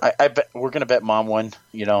win? I bet we're going to bet Mom won.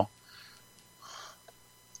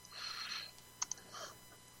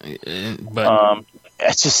 But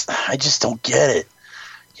I just don't get it.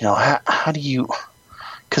 How do you?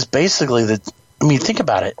 Because basically, think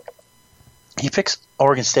about it. He picks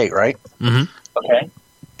Oregon State, right? Mm-hmm. Okay.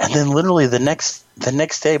 And then literally the next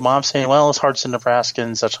day, Mom's saying, "Well, it's hard to Nebraska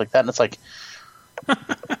and such like that," and it's like,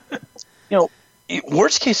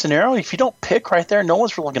 worst case scenario, if you don't pick right there, no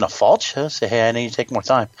one's really going to fault you. Say, hey, I need to take more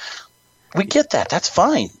time. We get that. That's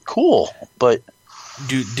fine. Cool. But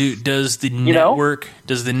does the network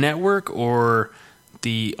or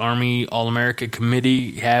the Army All-America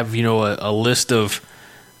Committee have a list of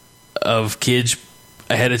kids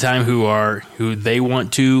ahead of time who they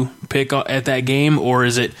want to pick at that game, or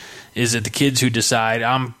is it the kids who decide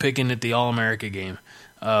I'm picking at the All-America game?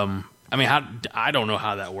 I don't know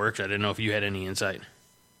how that works. I didn't know if you had any insight.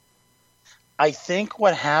 I think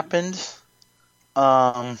what happened,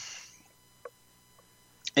 and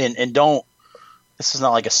don't. This is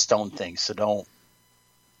not like a Stone thing, so don't.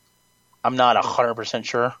 I'm not 100%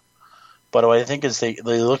 sure, but what I think is they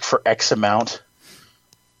look for X amount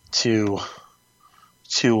to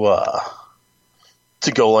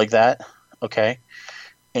go like that, okay,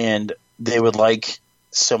 and they would like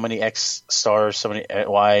so many X stars, so many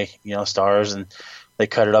Y, stars, and they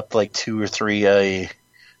cut it up like 2 or 3 a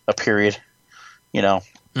period,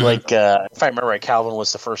 Mm-hmm. Like if I remember right, Calvin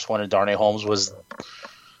was the first one, and Darnay Holmes was.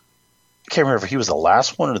 I can't remember if he was the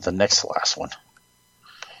last one or the next last one.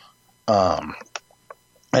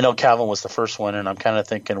 I know Calvin was the first one, and I'm kind of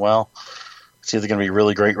thinking, well, it's either going to be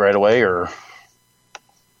really great right away or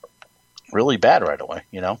really bad right away,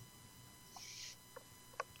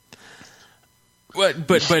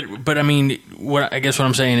 But I mean, what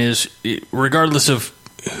I'm saying is, regardless of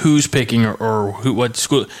who's picking or what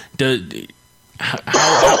school,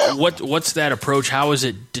 what's that approach? How is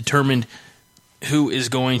it determined who is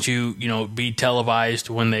going to be televised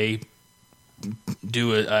when they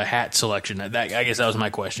do a hat selection? I guess that was my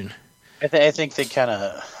question. I think they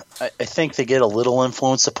I think they get a little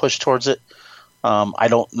influence to push towards it. I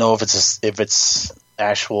don't know if it's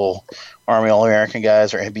actual Army All-American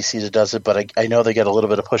guys or NBC that does it, but I know they get a little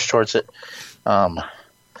bit of push towards it. But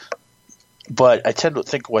I tend to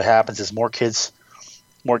think what happens is more kids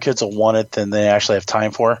will want it than they actually have time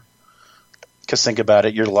for. Because think about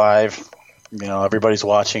it, you're live, everybody's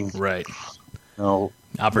watching. Right.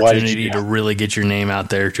 Opportunity to really get your name out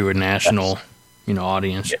there to a national,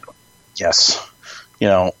 audience. Yes.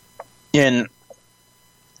 And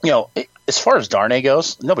as far as Darnay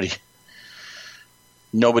goes, nobody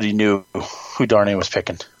knew who Darnay was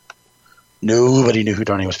picking. Nobody knew who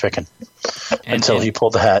Darnay was picking until he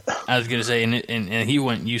pulled the hat. I was going to say, and he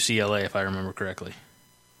went UCLA, if I remember correctly.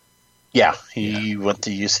 Yeah, he went to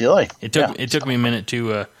UCLA. It took me a minute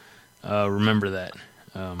to remember that.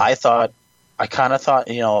 I kind of thought,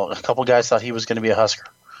 a couple guys thought he was going to be a Husker.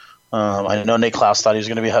 I know Nate Klaus thought he was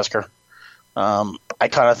going to be a Husker. I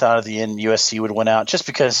kind of thought at the end USC would win out just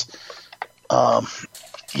because,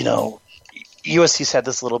 USC's had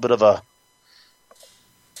this little bit of a,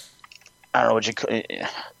 I don't know what you call it,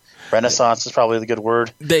 renaissance is probably the good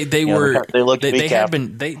word. They'd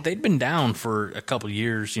been down for a couple of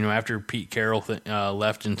years, after Pete Carroll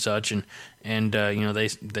left and such, and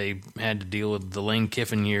they had to deal with the Lane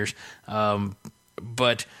Kiffin years,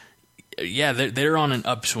 but yeah, they're on an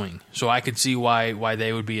upswing, so I could see why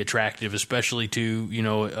they would be attractive, especially to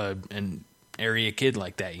an area kid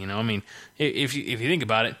like that. I mean, if you think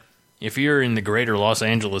about it, if you're in the greater Los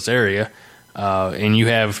Angeles area, and you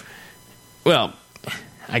have, well,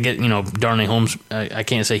 I get, Darnay Holmes, I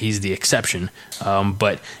can't say he's the exception,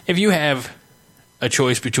 but if you have a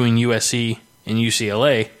choice between USC and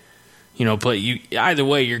UCLA, either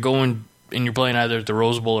way, you're going and you're playing either at the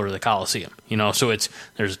Rose Bowl or the Coliseum, so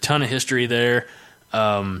there's a ton of history there.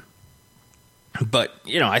 But,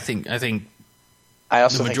 I think I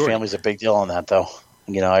also think family's a big deal on that, though.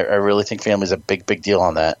 I really think family's a big deal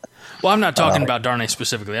on that. Well, I'm not talking about Darnay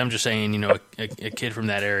specifically. I'm just saying, a kid from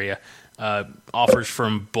that area offers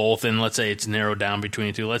from both, and let's say it's narrowed down between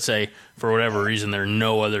the two. Let's say, for whatever reason, there are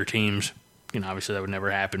no other teams. Obviously that would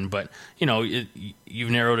never happen, but, you've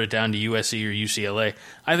narrowed it down to USC or UCLA.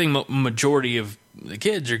 I think majority of the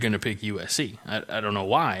kids are going to pick USC. I don't know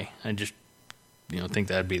why. I just, think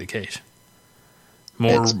that'd be the case.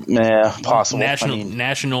 More possible.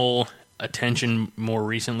 National attention more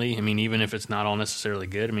recently. I mean, even if it's not all necessarily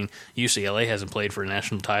good. I mean, UCLA hasn't played for a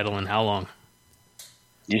national title in how long?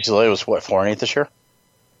 UCLA was, 4-8 this year?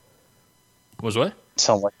 Was what?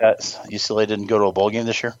 Something like that. UCLA didn't go to a bowl game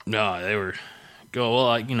this year? No, they were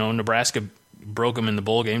Nebraska broke them in the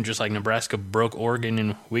bowl game just like Nebraska broke Oregon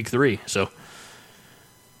in week 3. So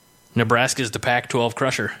Nebraska's the Pac-12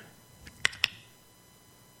 crusher.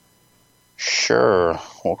 Sure,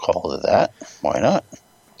 we'll call it that. Why not?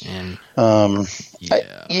 And the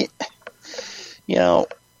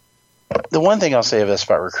one thing I'll say of this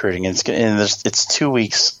about recruiting, it's 2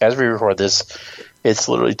 weeks as we record this. It's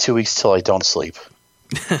literally 2 weeks till I don't sleep.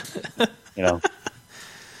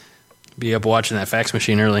 Be up watching that fax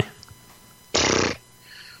machine early.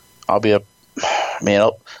 I'll be up, man.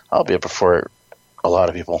 I'll be up before a lot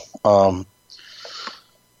of people.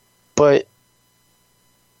 But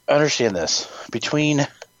understand this: between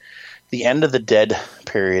the end of the dead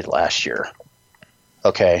period last year,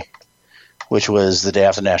 okay, which was the day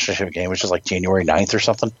after the national championship game, which was like January 9th or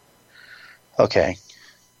something, okay,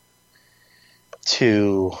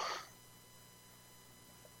 to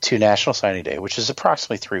National Signing Day, which is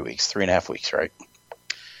approximately 3.5 weeks, right?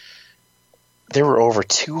 There were over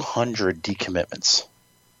 200 decommitments.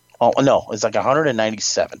 Oh, no, it's like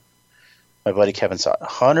 197. My buddy Kevin saw it.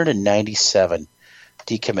 197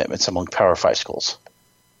 decommitments among Power 5 schools.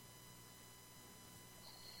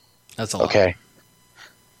 That's a lot. Okay.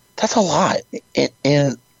 That's a lot.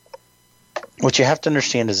 And what you have to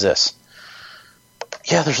understand is this.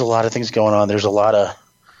 Yeah, there's a lot of things going on. There's a lot of,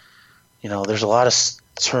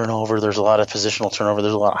 turnover. There's a lot of positional turnover.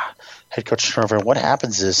 There's a lot of head coach turnover. And what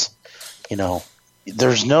happens is,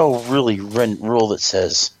 there's no really written rule that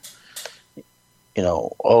says,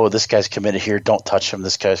 this guy's committed here, don't touch him.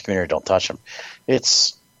 This guy's committed here, don't touch him.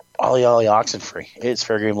 It's ollie oxen free. It's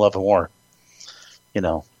fair game, love, and war.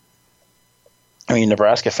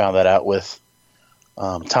 Nebraska found that out with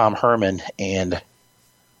Tom Herman and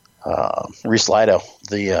Reese Lido,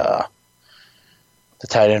 the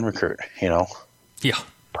tight end recruit. Yeah,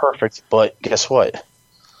 perfect. But guess what?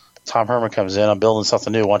 Tom Herman comes in. I'm building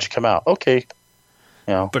something new. Why don't you come out? Okay.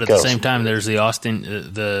 But at the same time, there's the Austin,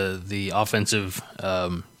 the offensive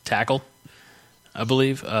tackle, I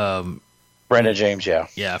believe. Brandon James, yeah.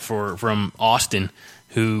 Yeah, from Austin,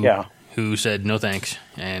 who said no thanks.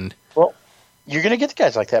 And well, you're going to get the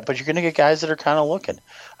guys like that, but you're going to get guys that are kind of looking.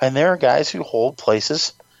 And there are guys who hold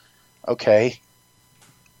places. Okay.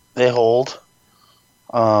 They hold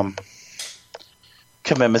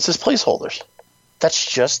commitments as placeholders.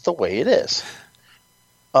 That's just the way it is.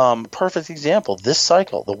 Perfect example, this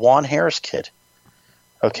cycle, the Juan Harris kid.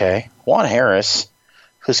 Okay. Juan Harris,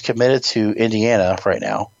 who's committed to Indiana right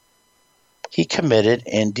now, he committed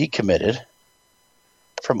and decommitted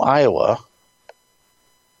from Iowa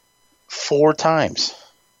 4 times.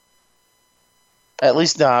 At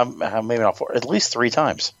least, maybe not 4, at least 3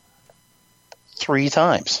 times. 3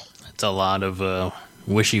 times. That's a lot of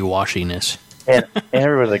wishy-washiness. and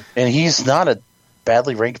everybody's like, and he's not a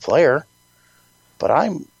badly ranked player, but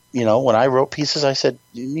I'm when I wrote pieces, I said,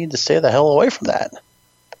 you need to stay the hell away from that,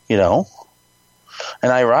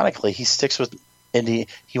 And ironically, he sticks with He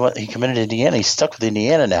committed to Indiana. He's stuck with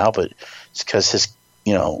Indiana now, but it's because his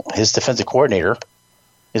defensive coordinator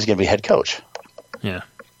is going to be head coach. Yeah.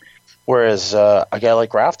 Whereas a guy like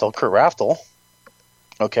Kurt Raftel,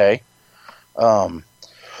 okay,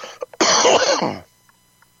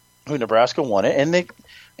 who Nebraska won it,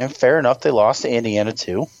 and fair enough, they lost to Indiana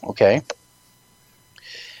too. Okay.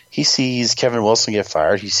 He sees Kevin Wilson get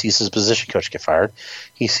fired. He sees his position coach get fired.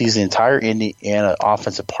 He sees the entire Indiana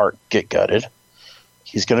offensive part get gutted.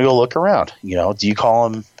 He's going to go look around. Do you call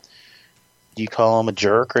him a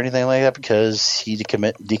jerk or anything like that because he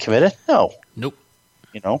decommitted? No. Nope.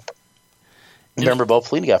 Remember, Bo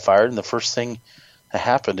Pelini got fired, and the first thing that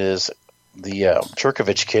happened is the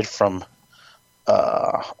Jerkovich kid from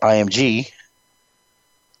IMG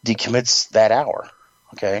decommits that hour.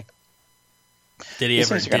 Okay. Did he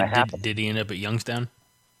did he end up at Youngstown?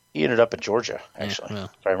 He ended up at Georgia, actually. Yeah,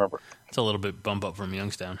 if I remember. It's a little bit bump up from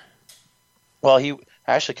Youngstown. Well, he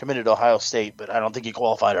actually committed to Ohio State, but I don't think he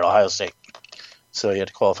qualified at Ohio State. So he had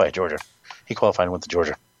to qualify at Georgia. He qualified and went to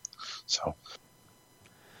Georgia. So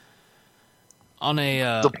on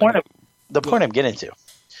a the point I'm getting to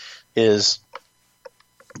is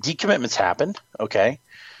decommitments happen, okay?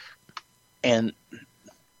 And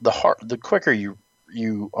the quicker you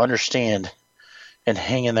understand and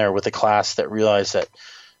hang in there with a class that realize that,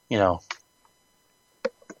 do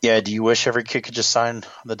you wish every kid could just sign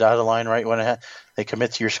the dotted line right when they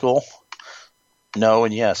commit to your school? No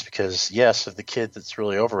and yes, because yes, if the kid that's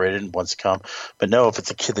really overrated and wants to come, but no, if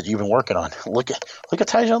it's a kid that you've been working on. Look at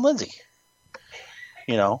Tyjon Lindsey.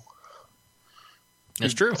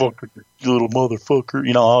 That's true. You little motherfucker.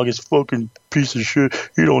 August fucking piece of shit.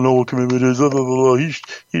 You don't know what commitment is. All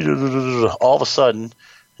of a sudden,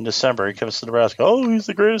 in December, he comes to Nebraska. Oh, he's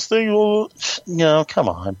the greatest thing. Come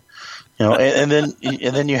on. And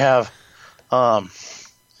then you have, the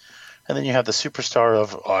superstar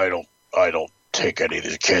of I don't take any of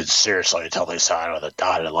these kids seriously until they sign on the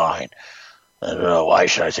dotted line. Why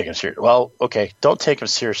should I take them seriously? Well, okay, don't take them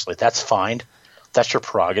seriously. That's fine. That's your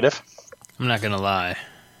prerogative. I'm not gonna lie.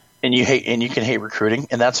 And you can hate recruiting,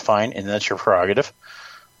 and that's fine, and that's your prerogative.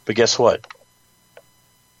 But guess what?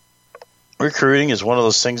 Recruiting is one of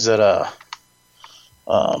those things that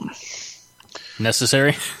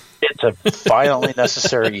necessary. It's a violently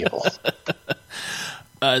necessary evil.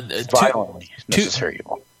 Violently necessary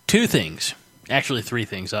evil. Two things, actually three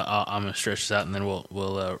things. I'm going to stretch this out, and then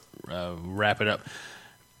we'll wrap it up.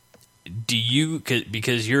 Do you,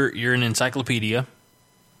 because you're an encyclopedia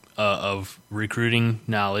of recruiting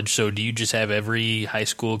knowledge, so do you just have every high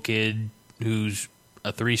school kid who's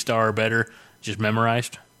a 3-star or better just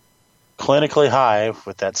memorized? Clinically high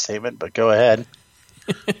with that statement, but go ahead.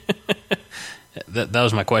 That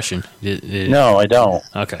was my question. No, I don't.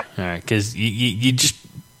 Okay, all right, because you just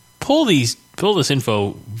pull this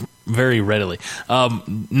info very readily.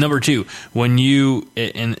 Number two, when you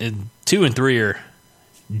and 2 and 3 are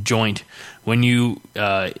joint, when you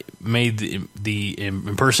made the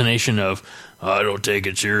impersonation of I don't take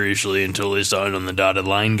it seriously until they sign on the dotted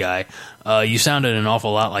line guy, you sounded an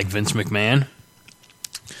awful lot like Vince McMahon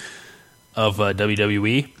of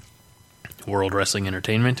WWE, World Wrestling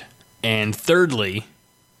Entertainment. And thirdly,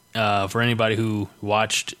 for anybody who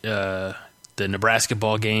watched the Nebraska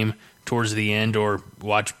ball game towards the end or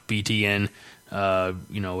watched BTN,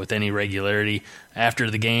 with any regularity, after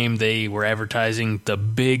the game they were advertising the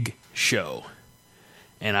Big Show,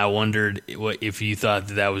 and I wondered if you thought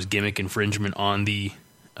that was gimmick infringement on the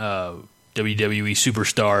WWE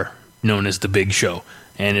superstar known as the Big Show,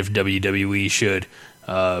 and if WWE should,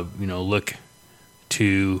 look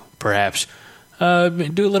to perhaps do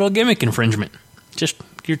a little gimmick infringement. Just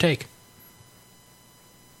your take.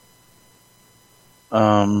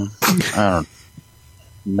 I don't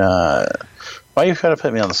know. Why you trying to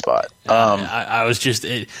put me on the spot? I was just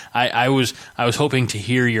I was hoping to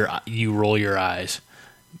hear you roll your eyes.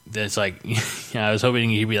 That's like I was hoping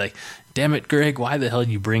you'd be like, "Damn it, Greg! Why the hell did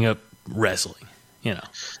you bring up wrestling?"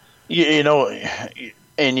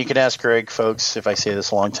 And you can ask Greg, folks. If I say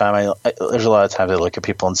this a long time, there's a lot of times I look at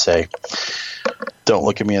people and say, "Don't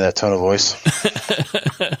look at me in that tone of voice."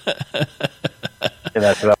 And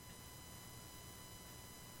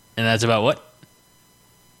that's about what?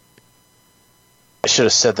 I should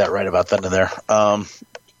have said that right about then and there.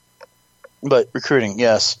 But recruiting,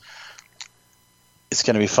 yes, it's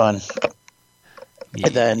going to be fun. Yeah.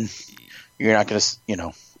 And then you're not going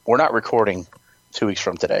to, we're not recording 2 weeks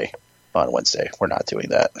from today on Wednesday. We're not doing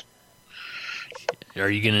that. Are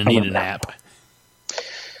you going to need an app?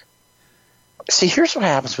 See, here's what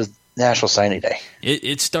happens with National Signing Day.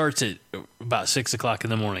 It starts at about 6 o'clock in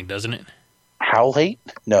the morning, doesn't it? How late?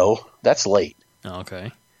 No, that's late. Oh, okay.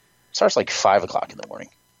 It starts like 5 o'clock in the morning.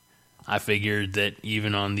 I figured that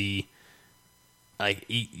even on the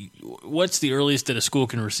what's the earliest that a school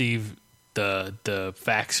can receive the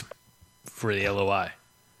fax for the LOI?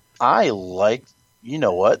 You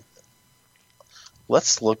know what?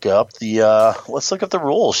 Let's look up the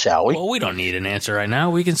rules, shall we? Well, we don't need an answer right now.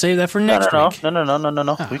 We can save that for next week. No.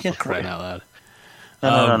 Oh, We can crying out loud.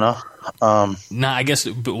 No. Nah, I guess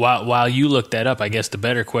while you look that up, I guess the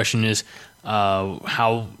better question is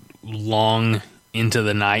how long into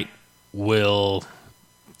the night will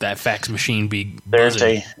that fax machine be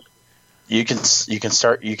buzzing? You can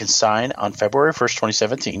sign on February 1st,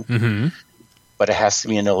 2017. Mm-hmm. But it has to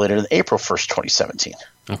be no later than April 1st, 2017.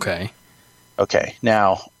 Okay.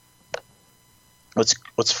 Now,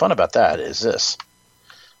 what's fun about that is this.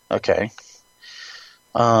 Okay.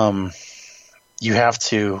 You have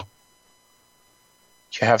to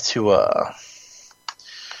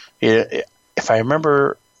if I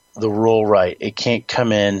remember the rule right, it can't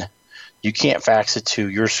come in, you can't fax it to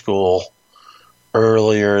your school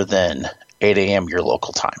earlier than 8 a.m. your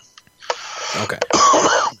local time. Okay.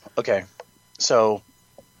 Okay. So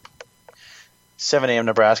 7 a.m.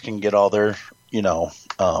 Nebraska can get all their,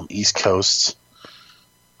 East Coast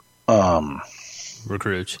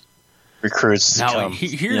recruits. Now,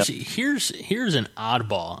 here's an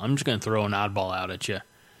oddball. I'm just going to throw an oddball out at you.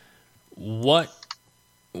 What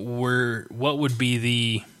would be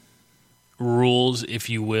the rules, if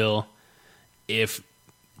you will, and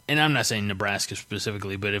I'm not saying Nebraska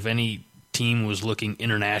specifically, but if any team was looking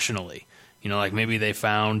internationally, like maybe they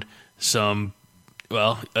found some.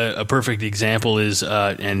 Well, a perfect example is,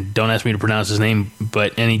 and don't ask me to pronounce his name,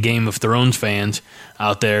 but any Game of Thrones fans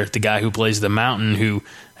out there, the guy who plays the Mountain, who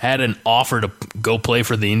had an offer to go play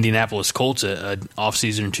for the Indianapolis Colts an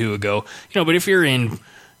off-season or two ago. But if you're in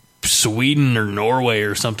Sweden or Norway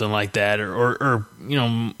or something like that, or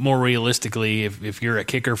more realistically, if you're a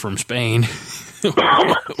kicker from Spain,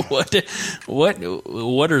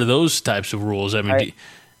 what are those types of rules? I mean,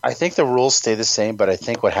 I think the rules stay the same, but I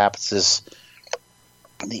think what happens is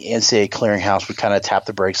the NCAA clearinghouse would kind of tap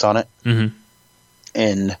the brakes on it,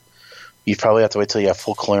 and you probably have to wait till you have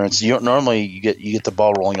full clearance. You get the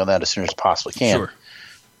ball rolling on that as soon as you possibly can. Sure.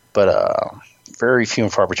 But very few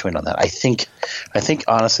and far between on that. I think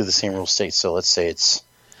honestly the same rule states. So let's say it's.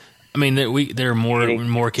 I mean, there are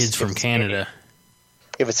more kids from Canada.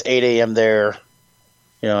 If it's 8 a.m. there,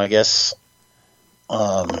 I guess.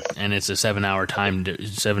 And it's a 7-hour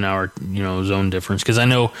zone difference, because I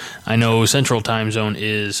know Central Time Zone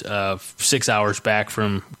is 6 hours back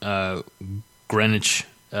from Greenwich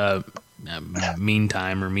mean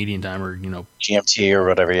time or median time, or GMT or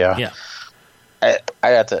whatever. Yeah. I'd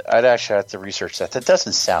actually have to research that. That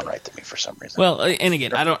doesn't sound right to me for some reason. Well, and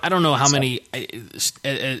again, I don't know how many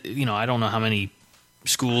I don't know how many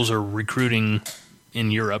schools are recruiting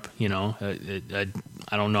in Europe. I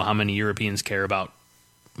don't know how many Europeans care about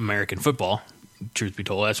American football, truth be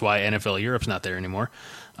told. That's why NFL Europe's not there anymore.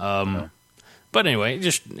 But anyway,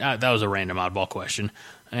 just that was a random oddball question.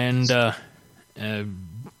 And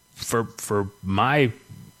for my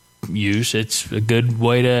use, it's a good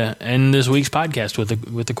way to end this week's podcast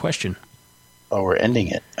with a question. Oh, we're ending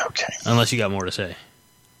it. Okay. Unless you got more to say.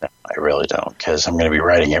 No, I really don't, because I'm going to be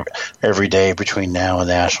writing every day between now and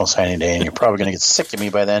National Signing Day, and you're probably going to get sick of me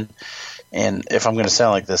by then. And if I'm going to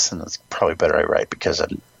sound like this, then it's probably better I write, because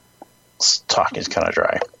talking is kind of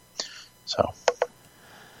dry. So,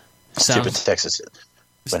 stupid Texas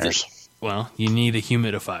winners. Well, you need a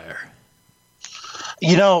humidifier.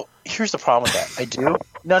 Here's the problem with that. I do. No.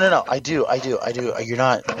 I do. You're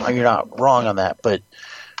not wrong on that, but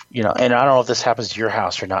and I don't know if this happens to your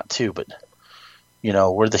house or not too, but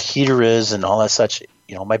where the heater is and all that such.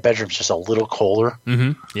 My bedroom's just a little colder.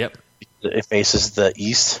 Mm-hmm. Yep. It faces the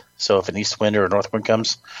east, so if an east wind or a north wind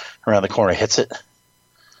comes around the corner, it hits it.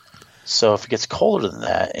 So if it gets colder than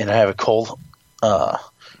that, and I have a cold, and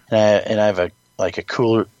I have a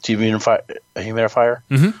cooler humidifier,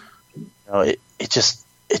 mm-hmm. It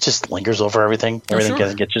just lingers over everything. Everything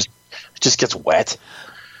doesn't get it just gets wet.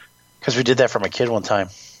 Because we did that for my kid one time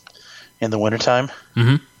in the wintertime.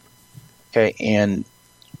 Mm-hmm. Okay, and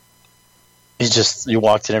you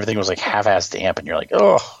walked in, everything was like half-ass damp, and you're like,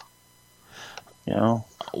 oh.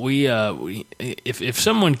 We if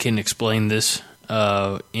someone can explain this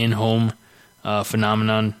in-home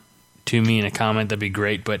phenomenon to me in a comment, that'd be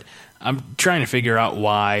great. But I'm trying to figure out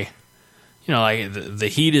why, like the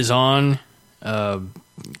heat is on.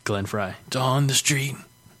 Glenn Fry, it's on the street.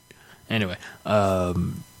 Anyway,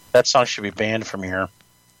 That song should be banned from here.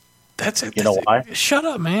 That's it. You know why? Shut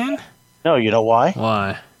up, man. No, you know why?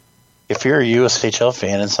 Why? If you're a USHL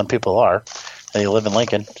fan, and some people are, and you live in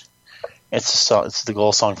Lincoln, it's the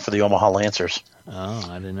goal song for the Omaha Lancers. Oh,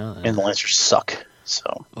 I didn't know that. And the Lancers suck.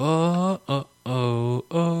 So. Oh. All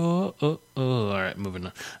right,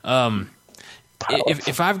 moving on.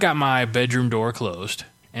 If I've got my bedroom door closed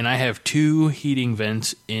and I have 2 heating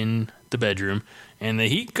vents in the bedroom and the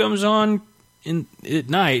heat comes on at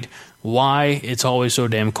night, why it's always so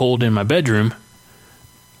damn cold in my bedroom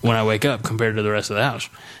when I wake up compared to the rest of the house?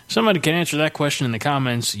 Somebody can answer that question in the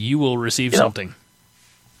comments. You will receive something.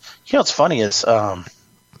 You know what's funny is,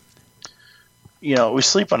 we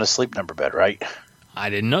sleep on a sleep number bed, right? I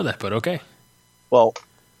didn't know that, but okay. Well,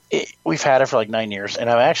 we've had it for like 9 years, and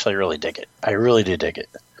I actually really dig it. I really do dig it.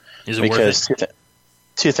 Is it worth it?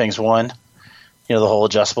 Two things. One, the whole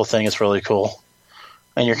adjustable thing is really cool.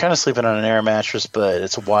 And you're kind of sleeping on an air mattress, but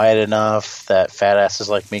it's wide enough that fat asses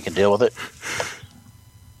like me can deal with it.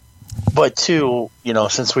 But 2,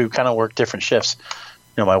 since we kind of work different shifts,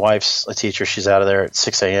 my wife's a teacher. She's out of there at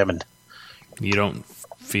 6 a.m. and you don't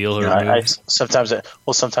feel her. Sometimes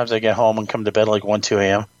I get home and come to bed like 1, 2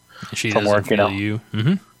 a.m. She from doesn't work. Feel you.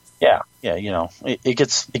 Mm-hmm. Yeah. It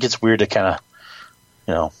gets weird to kind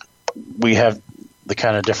of, we have the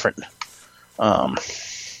kind of different, time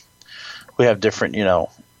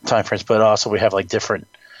frames, but also we have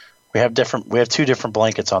we have 2 different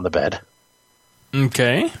blankets on the bed.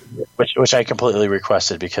 Okay. Which I completely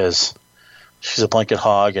requested because she's a blanket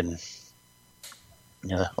hog and,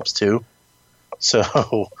 that was 2.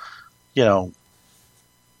 So, the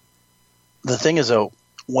thing is though,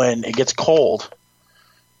 when it gets cold,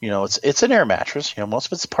 it's an air mattress. Most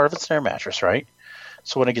of it's an air mattress, right?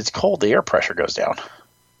 So when it gets cold, the air pressure goes down.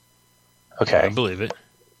 Okay, I believe it.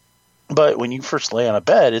 But when you first lay on a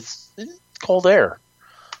bed, it's cold air.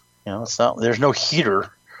 It's not. There's no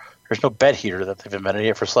heater. There's no bed heater that they've invented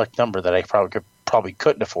yet for select number that I probably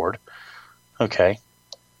couldn't afford. Okay,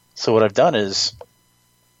 so what I've done is,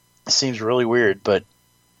 it seems really weird, but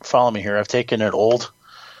follow me here. I've taken an old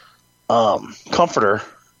comforter.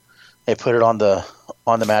 They put it on the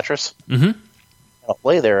mattress. Mm-hmm. I'll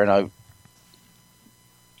lay there, and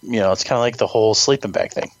it's kind of like the whole sleeping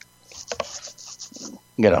bag thing.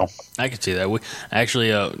 I could see that.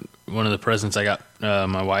 One of the presents I got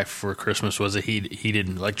my wife for Christmas was a heated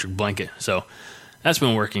electric blanket, so that's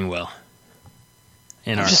been working well.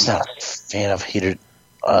 I'm just not a fan of heated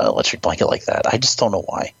electric blanket like that. I just don't know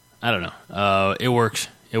why. I don't know. It works.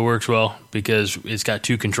 It works well because it's got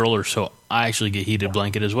 2 controllers, so I actually get heated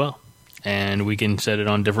blanket as well, and we can set it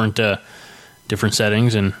on different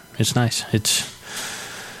settings, and it's nice.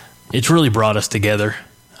 It's really brought us together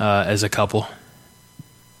as a couple.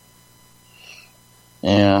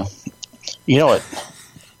 Yeah. You know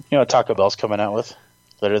what Taco Bell's coming out with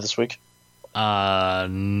later this week?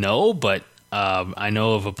 No, but I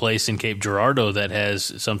know of a place in Cape Girardeau that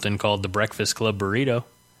has something called the Breakfast Club Burrito.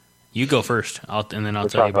 You go first, and then I'll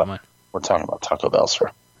tell you about mine. We're talking about Taco Bell, sir.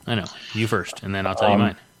 I know. You first, and then I'll tell you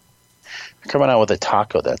mine. They're coming out with a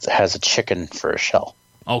taco that has a chicken for a shell.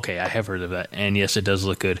 Okay, I have heard of that, and yes, it does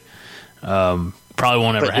look good. Probably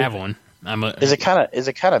won't ever have one. Is it kind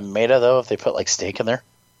of meta though if they put like steak in there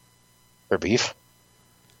or beef?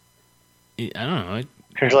 I don't know.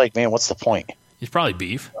 You're like, man, what's the point? It's probably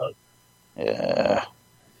beef. Yeah.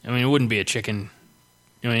 I mean, it wouldn't be a chicken.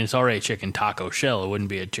 I mean, it's already a chicken taco shell. It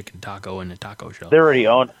wouldn't be a chicken taco in a taco shell. They're already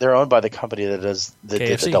owned. They're owned by the company that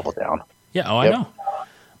did the Double Down. Yeah. Oh, yep.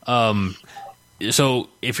 I know. So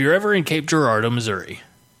if you're ever in Cape Girardeau, Missouri,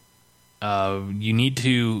 you need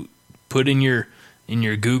to put in your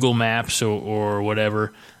Google Maps or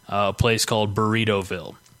whatever a place called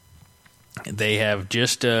Burritoville. They have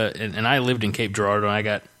just and I lived in Cape Girardeau. And I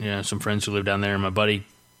got some friends who live down there, and my buddy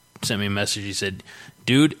sent me a message. He said,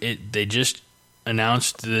 "Dude, they just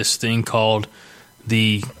announced this thing called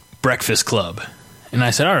the Breakfast Club." And I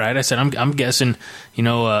said, "All right." I said, "I'm guessing,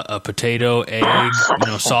 a potato, egg,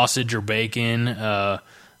 sausage or bacon,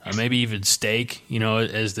 maybe even steak,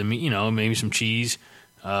 as the meat, maybe some cheese.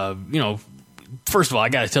 First of all, I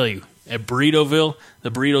got to tell you, at Burritoville, the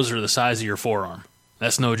burritos are the size of your forearm.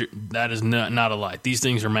 That is not a lie. These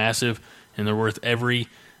things are massive, and they're worth every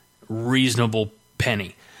reasonable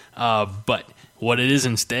penny. But what it is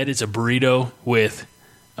instead, it's a burrito with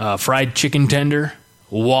fried chicken tender,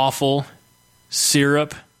 waffle,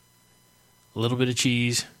 syrup, a little bit of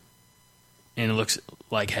cheese, and it looks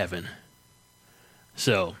like heaven.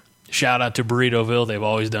 So, shout out to Burritoville. They've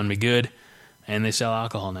always done me good, and they sell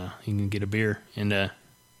alcohol now. You can get a beer and a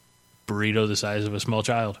burrito the size of a small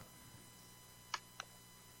child.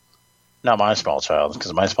 Not my small child,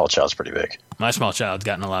 because my small child's pretty big. My small child's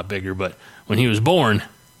gotten a lot bigger, but when he was born,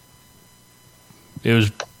 it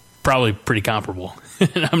was probably pretty comparable.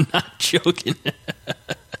 And I'm not joking.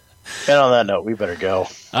 And on that note, we better go.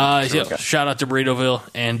 Shout out to Burritoville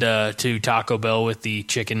and to Taco Bell with the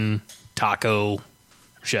chicken taco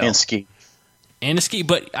show. And ski. And a ski,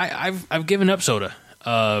 but I've given up soda.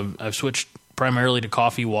 I've switched primarily to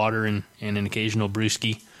coffee, water, and an occasional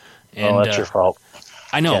brewski. And, that's your fault.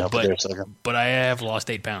 I know, but I have lost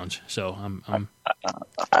 8 pounds, so I'm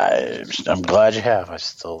glad you have.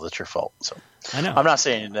 That's your fault. So I know. I'm not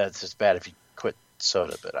saying that it's bad if you quit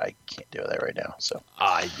soda, but I can't do that right now. So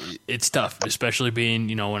it's tough, especially being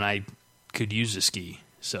when I could use a ski.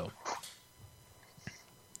 So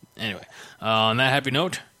anyway, on that happy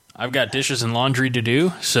note, I've got dishes and laundry to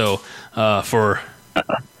do. So for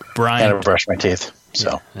Brian, I gotta brush my teeth.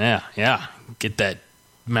 So yeah, get that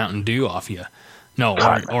Mountain Dew off you. No,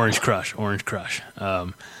 Orange Crush.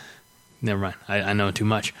 Never mind. I know too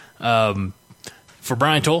much. For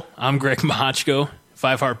Brian Toll, I'm Greg Mahochko,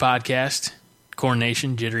 5 Heart Podcast, Corn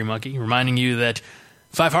Nation, Jittery Monkey, reminding you that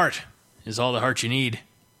 5 Heart is all the heart you need.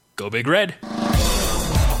 Go Big Red.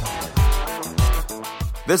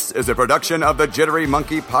 This is a production of the Jittery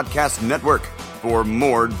Monkey Podcast Network. For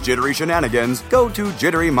more jittery shenanigans, go to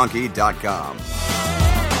jitterymonkey.com.